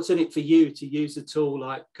it for you to use a tool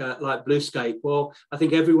like Bluescape, well, I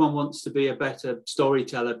think everyone wants to be a better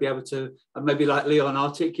storyteller, be able to, maybe like Leon,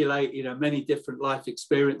 articulate many different life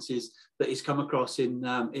experiences that he's come across in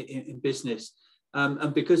business,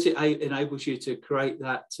 and because it enables you to create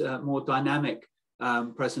that more dynamic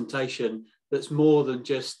presentation that's more than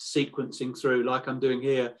just sequencing through, like I'm doing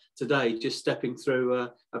here today, just stepping through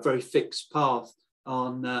a very fixed path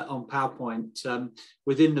on PowerPoint.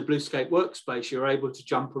 Within the Bluescape workspace, you're able to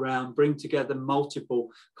jump around, bring together multiple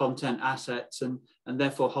content assets, and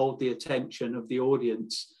therefore hold the attention of the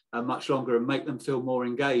audience much longer and make them feel more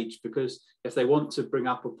engaged. Because if they want to bring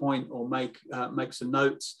up a point or make some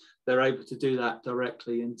notes, they're able to do that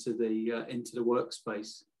directly into the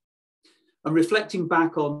workspace. And reflecting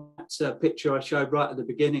back on that picture I showed right at the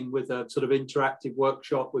beginning with a sort of interactive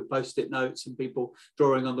workshop with post-it notes and people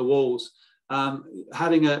drawing on the walls,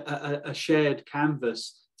 having a shared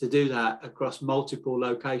canvas to do that across multiple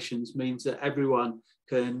locations means that everyone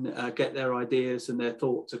can get their ideas and their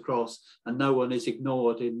thoughts across, and no one is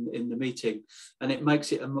ignored in the meeting. And it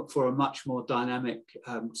makes it for a much more dynamic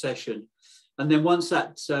session. And then once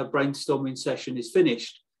that brainstorming session is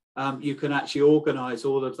finished, you can actually organize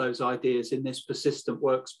all of those ideas in this persistent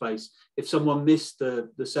workspace. If someone missed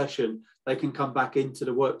the session, they can come back into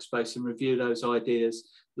the workspace and review those ideas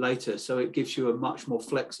later. So it gives you a much more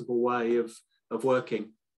flexible way of working.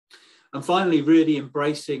 And finally, really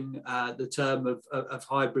embracing the term of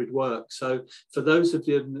hybrid work. So for those of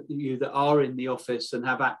you that are in the office and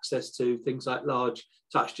have access to things like large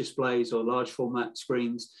touch displays or large format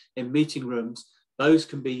screens in meeting rooms, those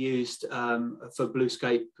can be used for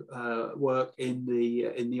Bluescape work in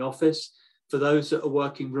the office. For those that are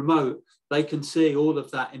working remote, they can see all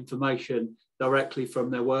of that information directly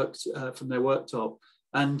from their worktop.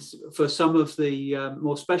 And for some of the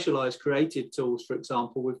more specialized creative tools, for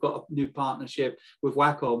example, we've got a new partnership with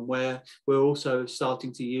Wacom where we're also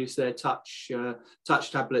starting to use their touch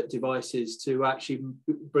tablet devices to actually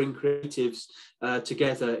bring creatives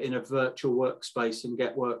together in a virtual workspace and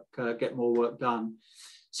get more work done.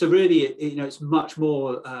 So really, it's much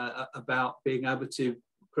more about being able to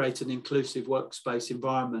create an inclusive workspace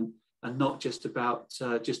environment and not just about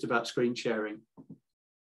screen sharing.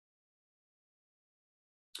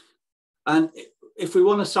 And if we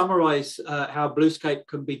want to summarize how Bluescape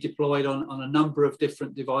can be deployed on a number of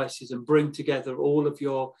different devices and bring together all of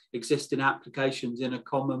your existing applications in a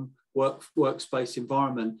common workspace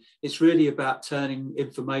environment, it's really about turning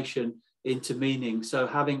information into meaning. So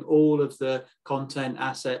having all of the content,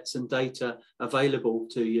 assets and data available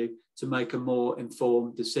to you to make a more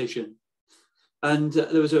informed decision. And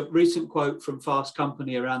there was a recent quote from Fast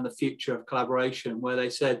Company around the future of collaboration, where they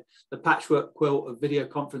said the patchwork quilt of video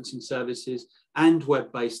conferencing services and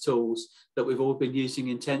web-based tools that we've all been using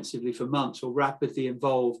intensively for months will rapidly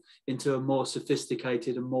evolve into a more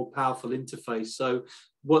sophisticated and more powerful interface. So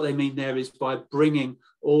what they mean there is by bringing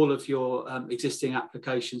all of your existing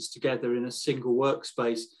applications together in a single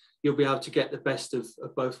workspace, you'll be able to get the best of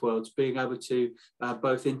both worlds, being able to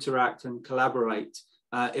both interact and collaborate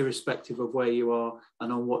irrespective of where you are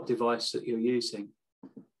and on what device that you're using.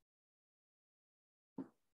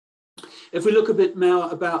 If we look a bit now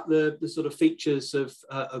about the sort of features of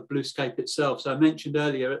Bluescape itself. So I mentioned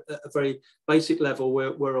earlier at a very basic level,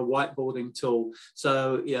 we're a whiteboarding tool.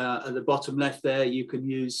 So yeah, at the bottom left there, you can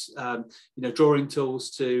use drawing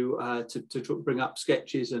tools to bring up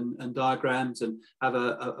sketches and diagrams and have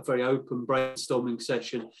a very open brainstorming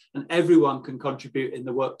session. And everyone can contribute in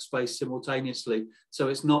the workspace simultaneously. So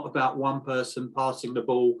it's not about one person passing the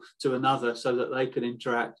ball to another so that they can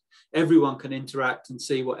interact. Everyone can interact and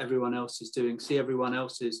see what everyone else is doing, see everyone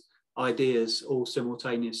else's ideas all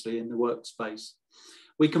simultaneously in the workspace.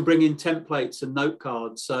 We can bring in templates and note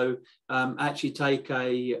cards. So actually take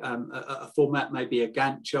a format, maybe a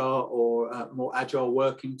Gantt chart or more agile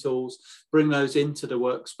working tools, bring those into the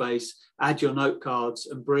workspace, add your note cards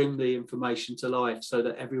and bring the information to life so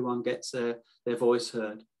that everyone gets their voice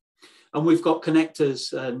heard. And we've got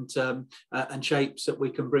connectors and shapes that we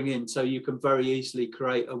can bring in. So you can very easily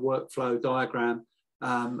create a workflow diagram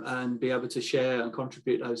and be able to share and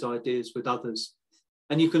contribute those ideas with others.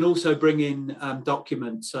 And you can also bring in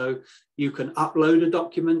documents. So you can upload a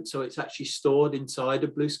document, so it's actually stored inside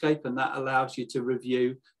of Bluescape, and that allows you to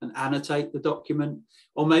review and annotate the document.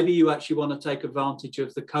 Or maybe you actually want to take advantage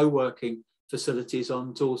of the co-working facilities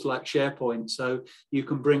on tools like SharePoint. So you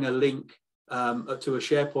can bring a link to a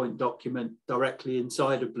SharePoint document directly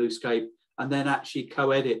inside of Bluescape and then actually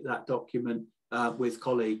co-edit that document with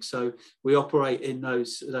colleagues. So we operate in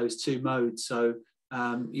those two modes. So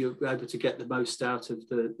you'll be able to get the most out of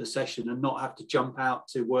the session and not have to jump out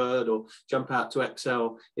to Word or jump out to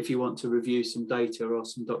Excel if you want to review some data or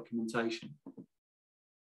some documentation.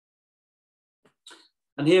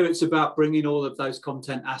 And here it's about bringing all of those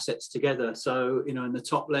content assets together. So, in the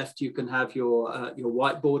top left, you can have your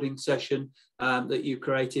whiteboarding session that you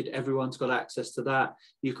created. Everyone's got access to that.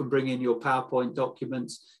 You can bring in your PowerPoint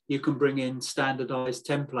documents. You can bring in standardized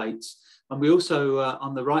templates. And we also,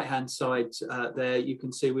 on the right-hand side there, you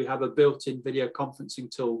can see we have a built-in video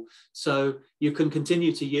conferencing tool. So you can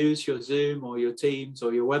continue to use your Zoom or your Teams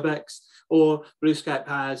or your WebEx, or Bluescape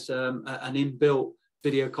has an inbuilt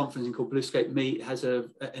video conferencing called Bluescape Meet. Has an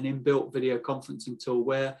inbuilt video conferencing tool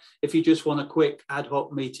where if you just want a quick ad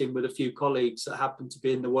hoc meeting with a few colleagues that happen to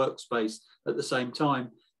be in the workspace at the same time,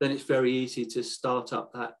 then it's very easy to start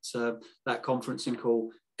up that conferencing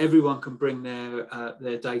call. Everyone can bring their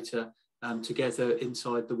data together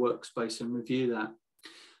inside the workspace and review that.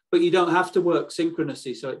 But you don't have to work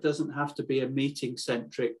synchronously, so it doesn't have to be a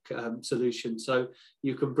meeting-centric solution. So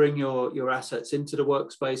you can bring your assets into the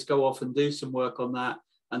workspace, go off and do some work on that,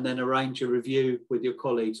 and then arrange a review with your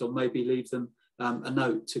colleagues, or maybe leave them a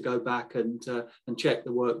note to go back and check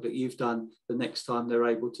the work that you've done the next time they're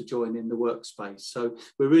able to join in the workspace. So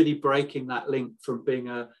we're really breaking that link from being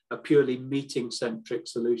a purely meeting-centric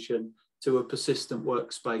solution to a persistent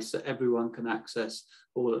workspace that everyone can access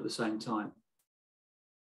all at the same time.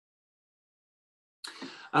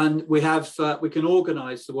 And we can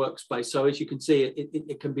organize the workspace. So as you can see,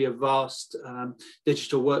 it can be a vast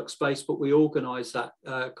digital workspace, but we organize that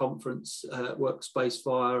conference workspace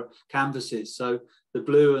via canvases. So the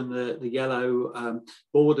blue and the yellow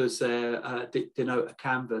borders there denote a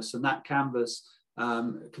canvas, and that canvas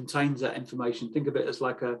contains that information. Think of it as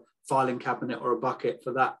like a filing cabinet or a bucket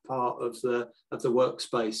for that part of the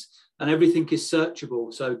workspace, and everything is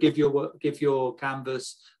searchable. So give your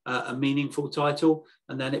canvas a meaningful title,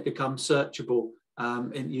 and then it becomes searchable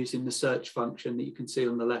in using the search function that you can see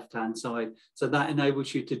on the left hand side. So that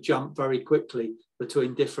enables you to jump very quickly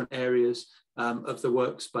between different areas of the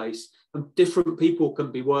workspace, and different people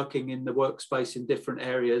can be working in the workspace in different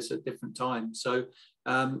areas at different times. So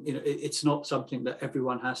it's not something that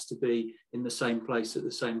everyone has to be in the same place at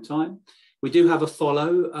the same time. We do have a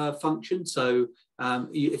follow function. So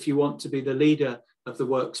if you want to be the leader of the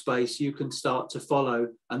workspace, you can start to follow,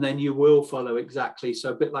 and then you will follow exactly.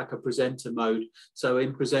 So a bit like a presenter mode. So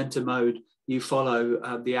in presenter mode, you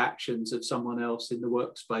follow the actions of someone else in the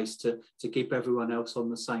workspace to keep everyone else on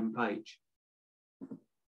the same page.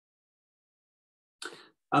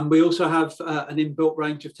 And we also have an inbuilt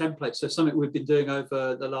range of templates. So something we've been doing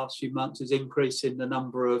over the last few months is increasing the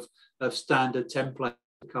number of standard templates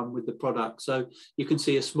that come with the product. So you can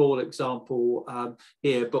see a small example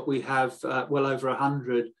here, but we have well over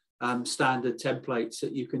 100 standard templates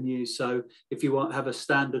that you can use. So if you want to have a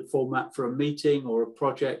standard format for a meeting or a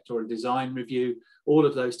project or a design review, all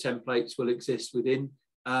of those templates will exist within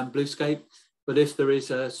Bluescape. But if there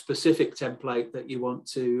is a specific template that you want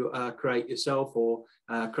to create yourself, or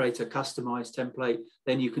create a customized template,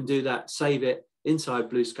 then you can do that, save it inside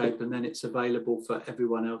Bluescape, and then it's available for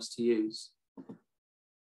everyone else to use.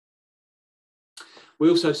 We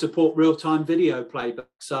also support real-time video playback.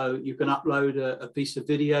 So you can upload a piece of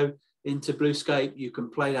video into Bluescape, you can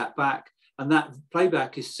play that back, and that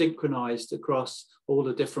playback is synchronized across all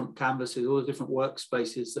the different canvases, all the different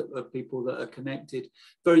workspaces of people that are connected.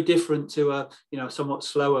 Very different to a somewhat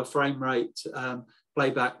slower frame rate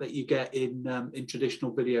playback that you get in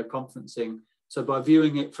traditional video conferencing. So by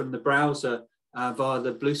viewing it from the browser via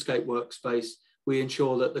the Bluescape workspace, we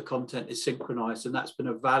ensure that the content is synchronized, and that's been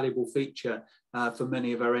a valuable feature for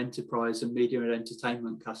many of our enterprise and media and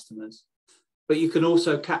entertainment customers. But you can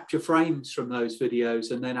also capture frames from those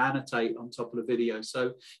videos and then annotate on top of the video.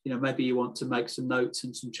 So, maybe you want to make some notes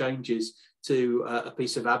and some changes to a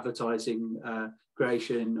piece of advertising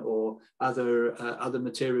creation or other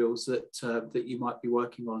materials that you might be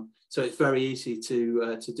working on. So it's very easy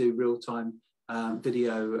to do real-time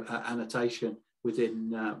video annotation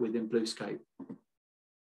within Bluescape.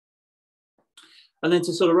 And then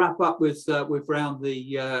to sort of wrap up with around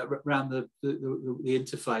the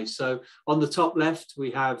interface. So on the top left,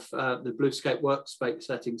 we have the Bluescape workspace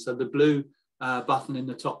settings. So the blue button in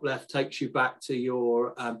the top left takes you back to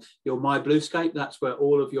your My Bluescape. That's where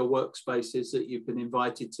all of your workspaces that you've been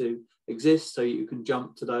invited to exist. So you can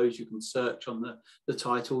jump to those, you can search on the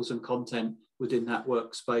titles and content within that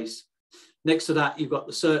workspace. Next to that, you've got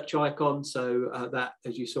the search icon. So that,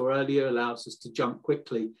 as you saw earlier, allows us to jump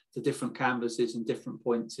quickly to different canvases and different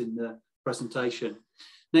points in the presentation.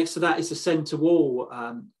 Next to that is the center wall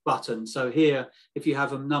button. So here, if you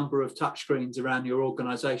have a number of touchscreens around your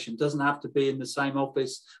organization, doesn't have to be in the same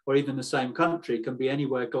office or even the same country, it can be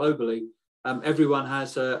anywhere globally. Everyone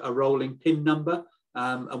has a rolling PIN number.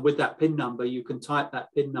 And with that PIN number, you can type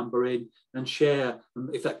that PIN number in and share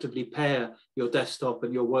and effectively pair your desktop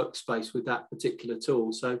and your workspace with that particular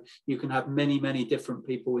tool. So you can have many, many different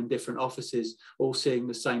people in different offices all seeing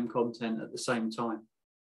the same content at the same time.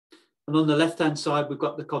 And on the left-hand side, we've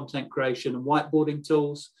got the content creation and whiteboarding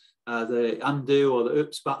tools, the undo or the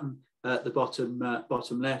oops button at the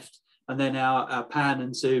bottom left, and then our pan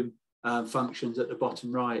and zoom functions at the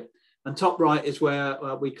bottom right. And top right is where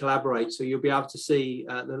we collaborate. So you'll be able to see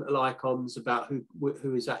the little icons about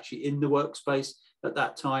who is actually in the workspace at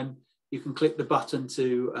that time. You can click the button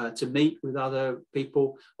to meet with other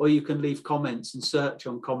people, or you can leave comments and search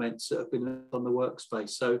on comments that have been left on the workspace,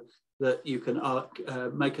 so that you can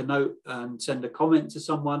make a note and send a comment to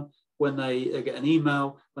someone. When they get an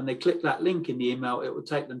email, when they click that link in the email, it will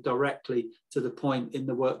take them directly to the point in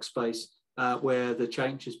the workspace where the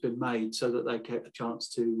change has been made, so that they get a chance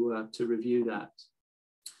to review that.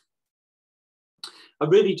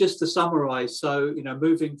 Really, just to summarize, so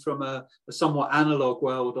moving from a somewhat analog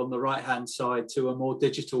world on the right hand side to a more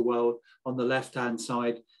digital world on the left hand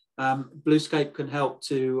side, Bluescape can help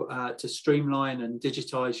to streamline and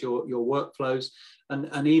digitize your workflows,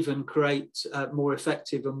 and even create more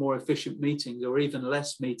effective and more efficient meetings, or even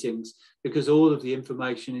less meetings, because all of the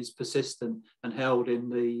information is persistent and held in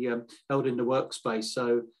the workspace.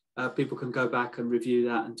 So people can go back and review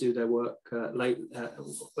that and do their work late,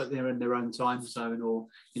 but they're in their own time zone, or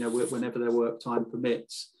whenever their work time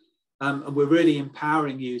permits. And we're really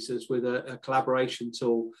empowering users with a collaboration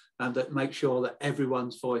tool that makes sure that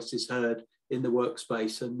everyone's voice is heard in the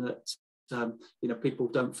workspace, and that people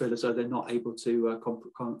don't feel as though they're not able to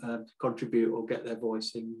contribute or get their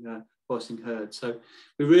voicing heard. So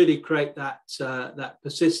we really create that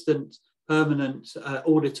persistent, permanent,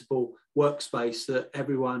 auditable workspace that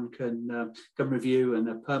everyone can review, and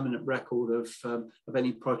a permanent record of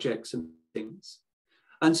any projects and things.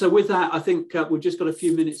 And so with that, I think we've just got a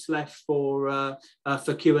few minutes left for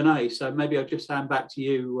Q&A. So maybe I'll just hand back to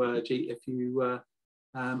you, Jeet, if you.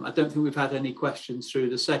 I don't think we've had any questions through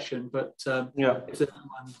the session, but if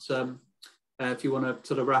you want to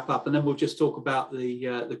sort of wrap up, and then we'll just talk about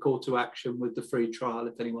the call to action with the free trial,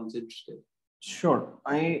 if anyone's interested. Sure.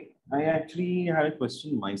 I actually had a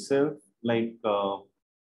question myself, like how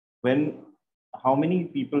many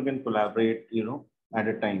people can collaborate, at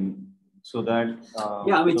a time, so that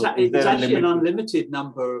I mean, it's actually an unlimited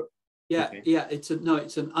number. Yeah, okay. Yeah, it's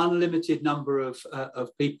an unlimited number of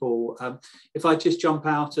people. If I just jump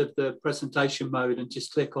out of the presentation mode and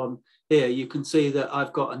just click on here, you can see that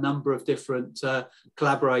I've got a number of different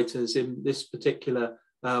collaborators in this particular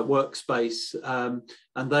workspace,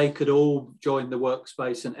 and they could all join the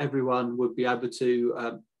workspace, and everyone would be able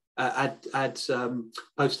to add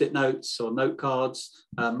post-it notes or note cards,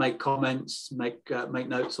 make comments, make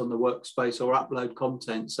notes on the workspace, or upload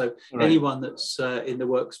content. So right. Anyone that's in the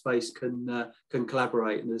workspace can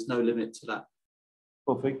collaborate, and there's no limit to that.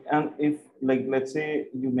 Perfect. And if, like, let's say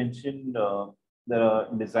you mentioned there are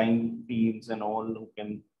design teams and all who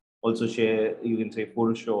can also share, you can say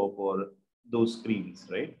Photoshop or those screens,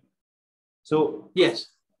 right? So yes,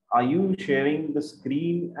 are you sharing the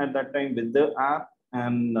screen at that time with the app,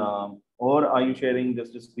 and or are you sharing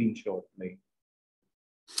just a screenshot, like?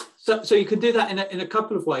 So you can do that in a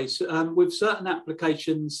couple of ways. With certain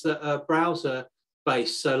applications that are browser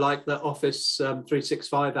based, so like the Office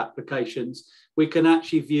 365 applications, we can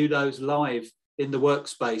actually view those live in the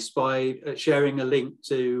workspace by sharing a link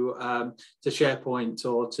to SharePoint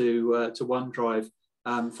or to OneDrive,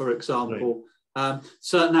 for example. Right.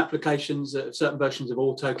 Certain applications, certain versions of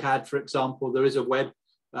AutoCAD, for example, there is a web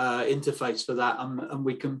interface for that, and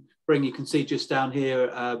we can bring. You can see just down here.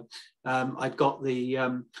 I've got the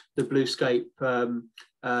Bluescape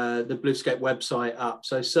website up.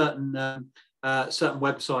 So certain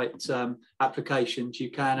website applications, you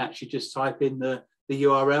can actually just type in the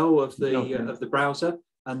URL of the browser,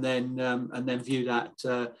 and then view that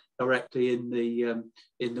directly in the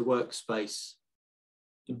workspace.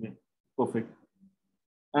 Okay, perfect.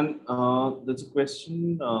 And there's a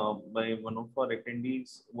question by one of our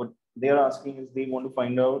attendees. What they are asking is they want to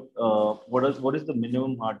find out what is the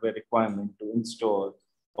minimum hardware requirement to install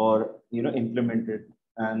or implement it,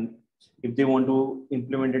 and if they want to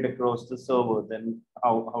implement it across the server, then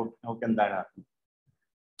how can that happen?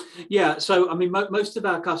 Yeah, so I mean, most of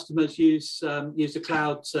our customers use a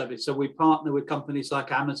cloud service. So we partner with companies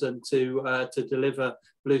like Amazon to deliver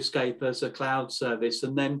Bluescape as a cloud service,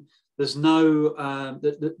 and then there's no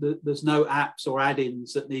apps or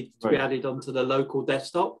add-ins that need to be added onto the local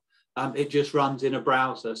desktop. It just runs in a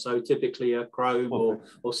browser, so typically a Chrome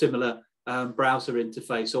or similar browser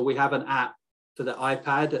interface. Or we have an app for the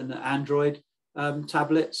iPad and the Android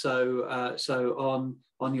tablet. So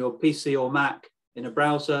on your PC or Mac in a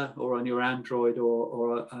browser, or on your Android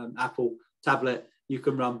or Apple tablet, you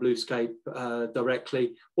can run Bluescape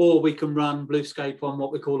directly, or we can run Bluescape on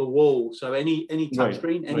what we call a wall. So any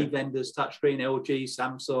touchscreen, any vendor's touchscreen, LG,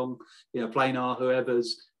 Samsung, Planar,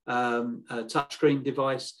 whoever's touchscreen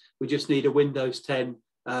device. We just need a Windows 10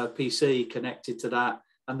 PC connected to that,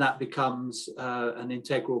 and that becomes an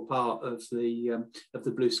integral part of the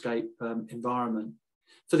Bluescape environment.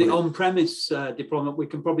 For the on-premise deployment, we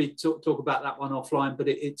can probably talk about that one offline, but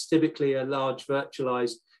it's typically a large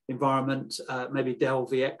virtualized environment, maybe Dell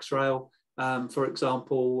VxRail, for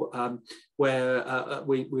example, where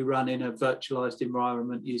we run in a virtualized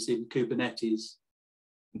environment using Kubernetes.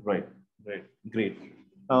 Right, great.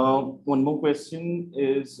 One more question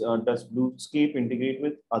is, does Bluescape integrate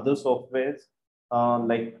with other softwares?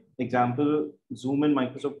 Like example, Zoom and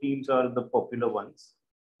Microsoft Teams are the popular ones,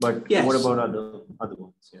 but yes. What about other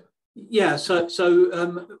ones? Yeah, so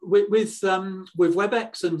with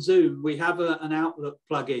WebEx and Zoom, we have an Outlook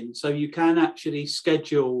plugin, so you can actually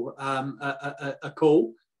schedule a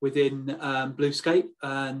call within Bluescape,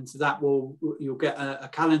 and you'll get a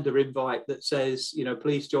calendar invite that says,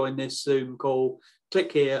 please join this Zoom call.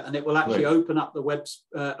 Click here, and it will actually open up the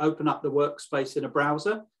workspace in a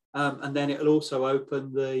browser, and then it'll also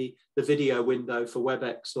open the video window for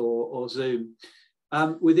WebEx or Zoom.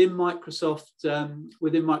 Within Microsoft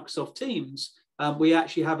Teams, we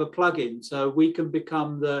actually have a plugin, so we can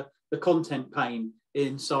become the content pane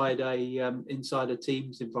inside a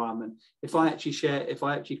Teams environment. If I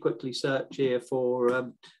actually quickly search here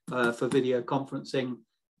for video conferencing,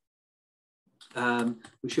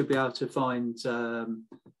 we should be able to find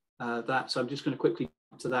that. So I'm just going to quickly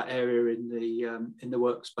to that area in the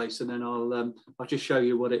workspace, and then I'll just show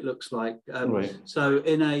you what it looks like. So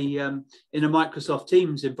in a Microsoft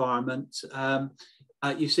Teams environment,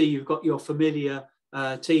 you see you've got your familiar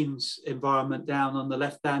Teams environment down on the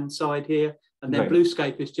left-hand side here, and then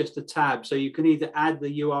Bluescape is just a tab. So you can either add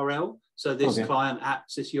the URL, so this client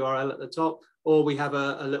adds this URL at the top, or we have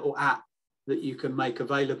a little app that you can make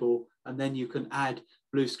available, and then you can add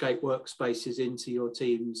Bluescape workspaces into your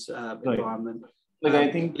Teams environment. Like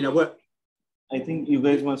I think you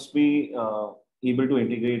guys must be able to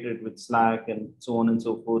integrate it with Slack and so on and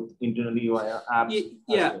so forth internally via apps.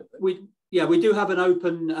 We do have an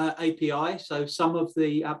open API. So some of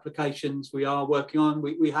the applications we are working on,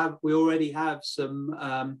 we already have some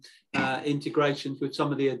integrations with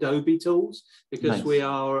some of the Adobe tools, because we're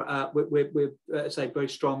say very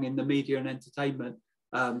strong in the media and entertainment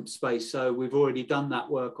space. So we've already done that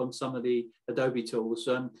work on some of the Adobe tools,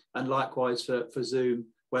 and likewise for Zoom,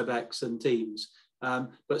 WebEx and Teams.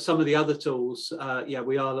 But some of the other tools,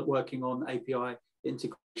 we are working on API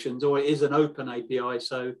integrations, or it is an open API,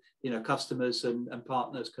 so customers and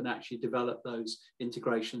partners can actually develop those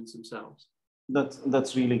integrations themselves.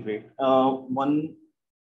 That's really great. One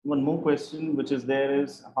more question which is there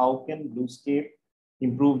is, how can Bluescape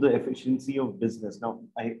improve the efficiency of business? Now,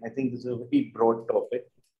 I think this is a very broad topic.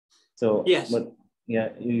 So yes, but yeah,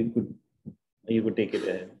 you could take it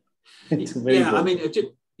ahead. It's very broad.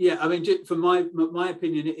 From my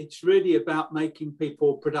opinion, it's really about making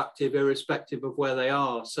people productive irrespective of where they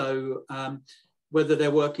are. So whether they're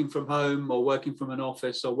working from home or working from an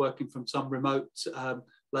office or working from some remote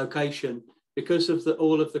location, because of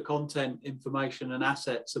all of the content, information and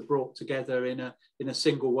assets are brought together in a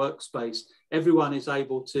single workspace, everyone is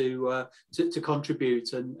able to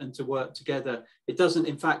contribute and to work together. It doesn't,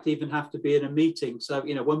 in fact, even have to be in a meeting. So,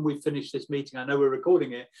 when we finish this meeting, I know we're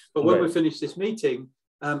recording it, but when we finish this meeting,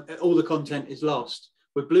 all the content is lost.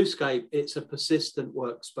 With Bluescape, it's a persistent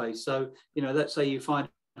workspace. So, let's say you find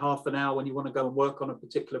half an hour when you want to go and work on a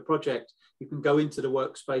particular project, you can go into the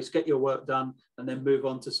workspace, get your work done, and then move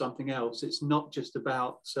on to something else. It's not just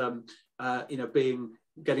about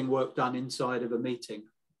getting work done inside of a meeting.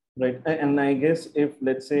 Right, and I guess if,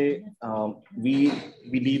 let's say, we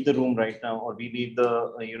leave the room right now, or we leave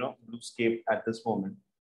the Bluescape at this moment,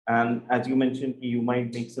 and as you mentioned, you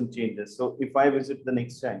might make some changes. So if I visit the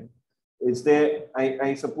next time, is there?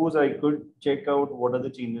 I suppose I could check out what are the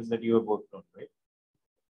changes that you have worked on, right?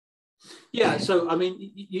 Yeah, so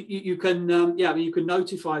you can you can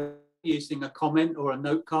notify using a comment or a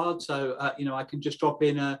note card. So I can just drop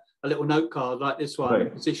in a little note card like this one,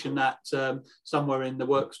 and position that somewhere in the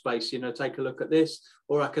workspace. Take a look at this,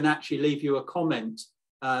 or I can actually leave you a comment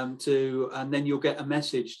and then you'll get a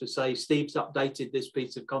message to say Steve's updated this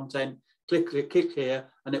piece of content. Click here,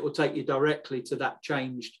 and it will take you directly to that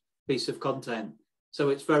changed piece of content. So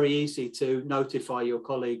it's very easy to notify your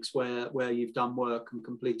colleagues where you've done work and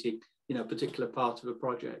completed a particular part of a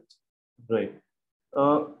project. Right.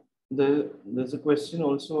 There's a question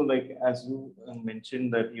also, like as you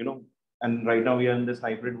mentioned that and right now we are in this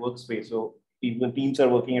hybrid workspace. So teams are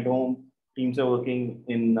working at home, teams are working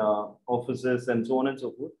in offices, and so on and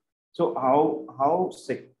so forth. So how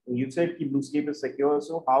you said Bluescape is secure.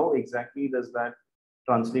 So how exactly does that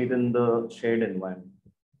translate in the shared environment?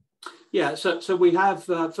 Yeah, so we have,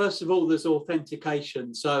 first of all, there's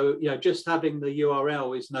authentication. So, just having the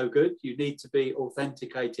URL is no good. You need to be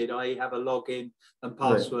authenticated, i.e. have a login and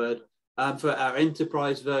password. Right. For our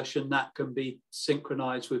enterprise version, that can be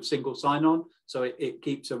synchronized with single sign-on. So it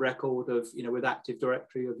keeps a record of, with Active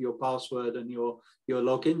Directory of your password and your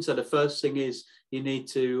login. So the first thing is you need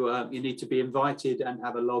to be invited and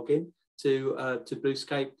have a login to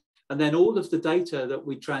Bluescape. And then all of the data that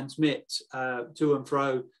we transmit to and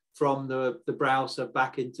fro from the browser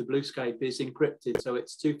back into Bluescape is encrypted. So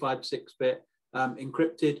it's 256-bit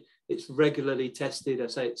encrypted. It's regularly tested. I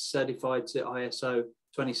say it's certified to ISO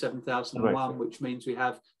 27001, right, which means we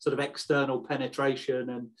have sort of external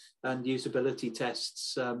penetration and usability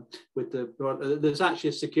tests with there's actually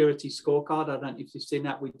a security scorecard. I don't know if you've seen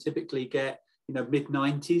that. We typically get,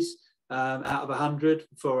 mid-90s out of 100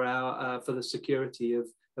 for the security of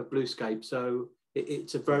Bluescape. So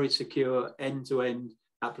it's a very secure end-to-end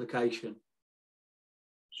application.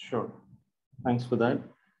 Sure, thanks for that.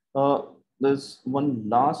 There's one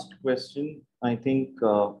last question, I think.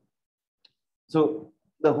 So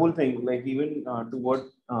the whole thing, like even to what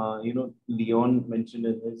Leon mentioned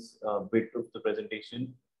in his bit of the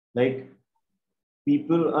presentation, like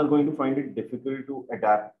people are going to find it difficult to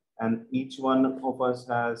adapt, and each one of us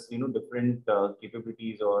has different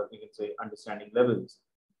capabilities, or you can say understanding levels,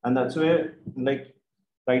 and that's where, like,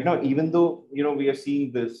 right now, even though we are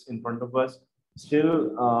seeing this in front of us,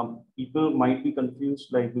 still people might be confused.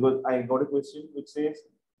 Like, because I got a question which says,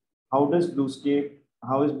 how is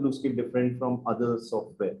Bluescape different from other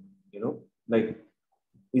software? Like,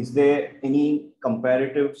 is there any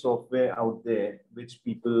comparative software out there which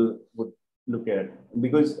people would look at?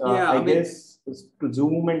 Because I guess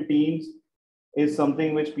Zoom and Teams is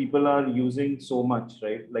something which people are using so much,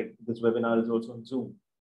 right? Like this webinar is also on Zoom.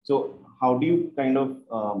 So how do you kind of,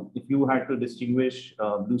 if you had to distinguish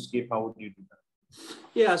Bluescape, how would you do that?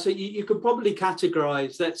 Yeah, so you could probably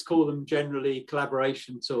categorize, let's call them generally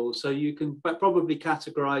collaboration tools. So you can probably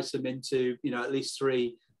categorize them into, at least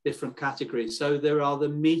 3 different categories. So there are the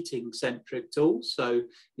meeting-centric tools. So,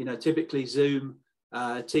 typically Zoom,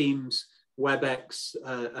 Teams, WebEx,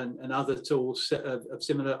 and other tools of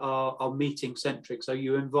similar are meeting-centric. So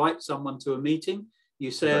you invite someone to a meeting, you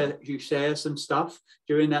share some stuff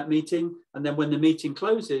during that meeting, and then when the meeting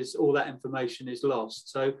closes, all that information is lost.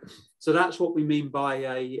 So that's what we mean by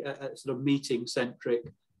a sort of meeting-centric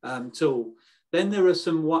tool. Then there are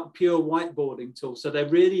some pure whiteboarding tools. So they're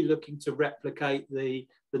really looking to replicate the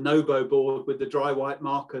Nobo board with the dry white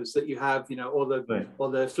markers that you have, or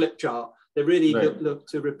the flip chart. They really look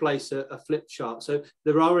to replace a flip chart. So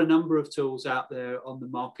there are a number of tools out there on the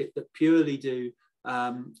market that purely do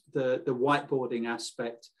the whiteboarding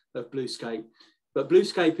aspect of Bluescape. But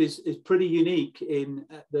Bluescape is pretty unique in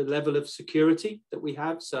the level of security that we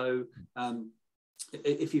have. So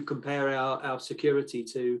if you compare our security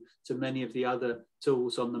to many of the other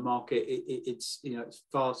tools on the market, it's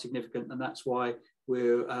far significant, and that's why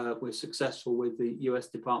we're successful with the US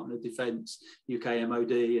Department of Defense, UK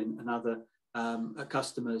MOD, and other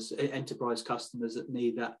customers, enterprise customers that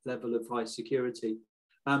need that level of high security.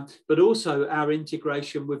 But also our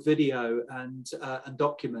integration with video and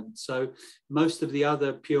documents. So most of the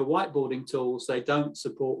other pure whiteboarding tools, they don't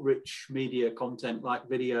support rich media content like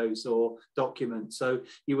videos or documents. So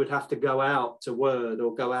you would have to go out to Word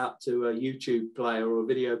or go out to a YouTube player or a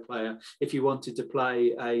video player if you wanted to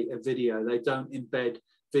play a video. They don't embed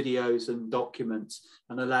videos and documents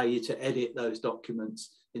and allow you to edit those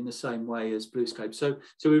documents in the same way as Bluescape. So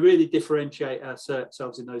we really differentiate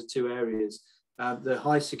ourselves in those 2 areas. The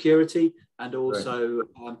high security and also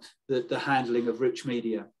the handling of rich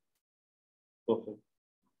media. Perfect.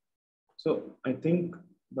 So I think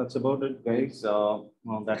that's about it, guys.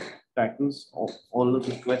 That tackles all of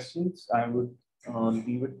the questions. I would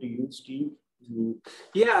leave it to you, Steve, to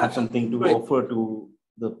have something to offer to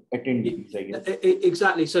the attendees, I guess.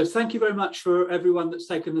 Exactly. So thank you very much for everyone that's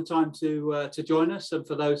taken the time to join us, and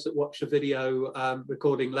for those that watch the video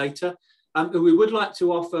recording later. We would like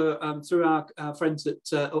to offer through our friends at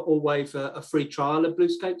Allwave a free trial of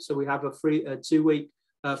Bluescape. So we have a free 2-week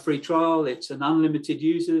free trial. It's an unlimited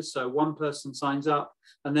users, so one person signs up,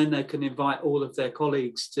 and then they can invite all of their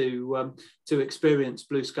colleagues to experience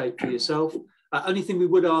Bluescape for yourself. Only thing we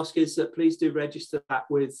would ask is that please do register that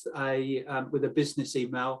with a business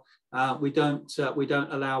email. We don't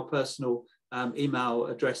allow personal email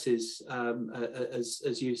addresses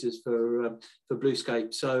as users for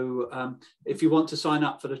Bluescape. So if you want to sign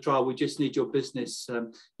up for the trial, we just need your business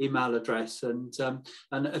email address. And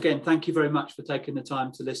again, thank you very much for taking the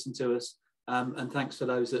time to listen to us. And thanks for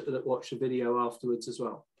those that watch the video afterwards as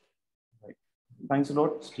well. Right. Thanks a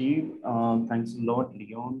lot, Steve. Thanks a lot,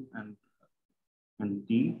 Leon and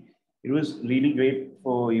Dee. It was really great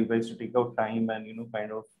for you guys to take out time and,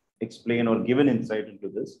 kind of explain or give an insight into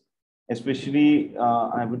this. Especially,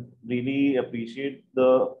 I would really appreciate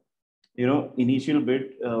the, initial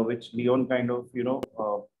bit, which Leon kind of,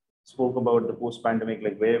 spoke about the post-pandemic,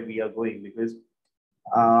 like where we are going, because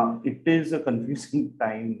it is a confusing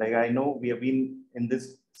time. Like I know we have been in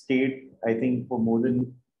this state, I think, for more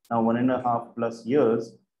than now 1.5+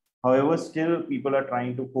 years. However, still people are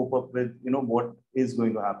trying to cope up with, what is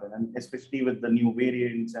going to happen. And especially with the new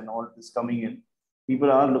variants and all this coming in,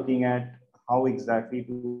 people are looking at how exactly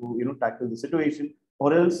to, tackle the situation,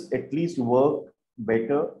 or else at least work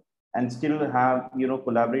better and still have,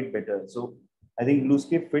 collaborate better. So I think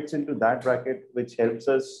Bluescape fits into that bracket, which helps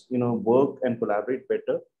us, work and collaborate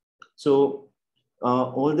better. So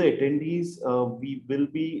all the attendees, we will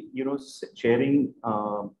be, sharing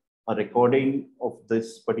a recording of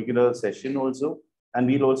this particular session also, and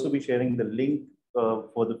we'll also be sharing the link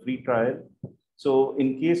for the free trial. So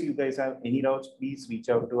in case you guys have any doubts, please reach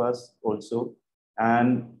out to us also.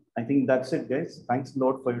 And I think that's it, guys. Thanks a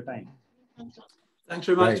lot for your time. Thanks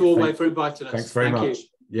very much to all for inviting us. Thanks very much.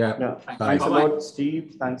 Yeah. Thanks a lot,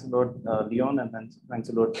 Steve. Thanks a lot, Leon, and thanks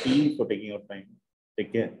a lot, Steve, for taking your time.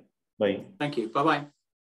 Take care. Bye. Thank you. Bye-bye.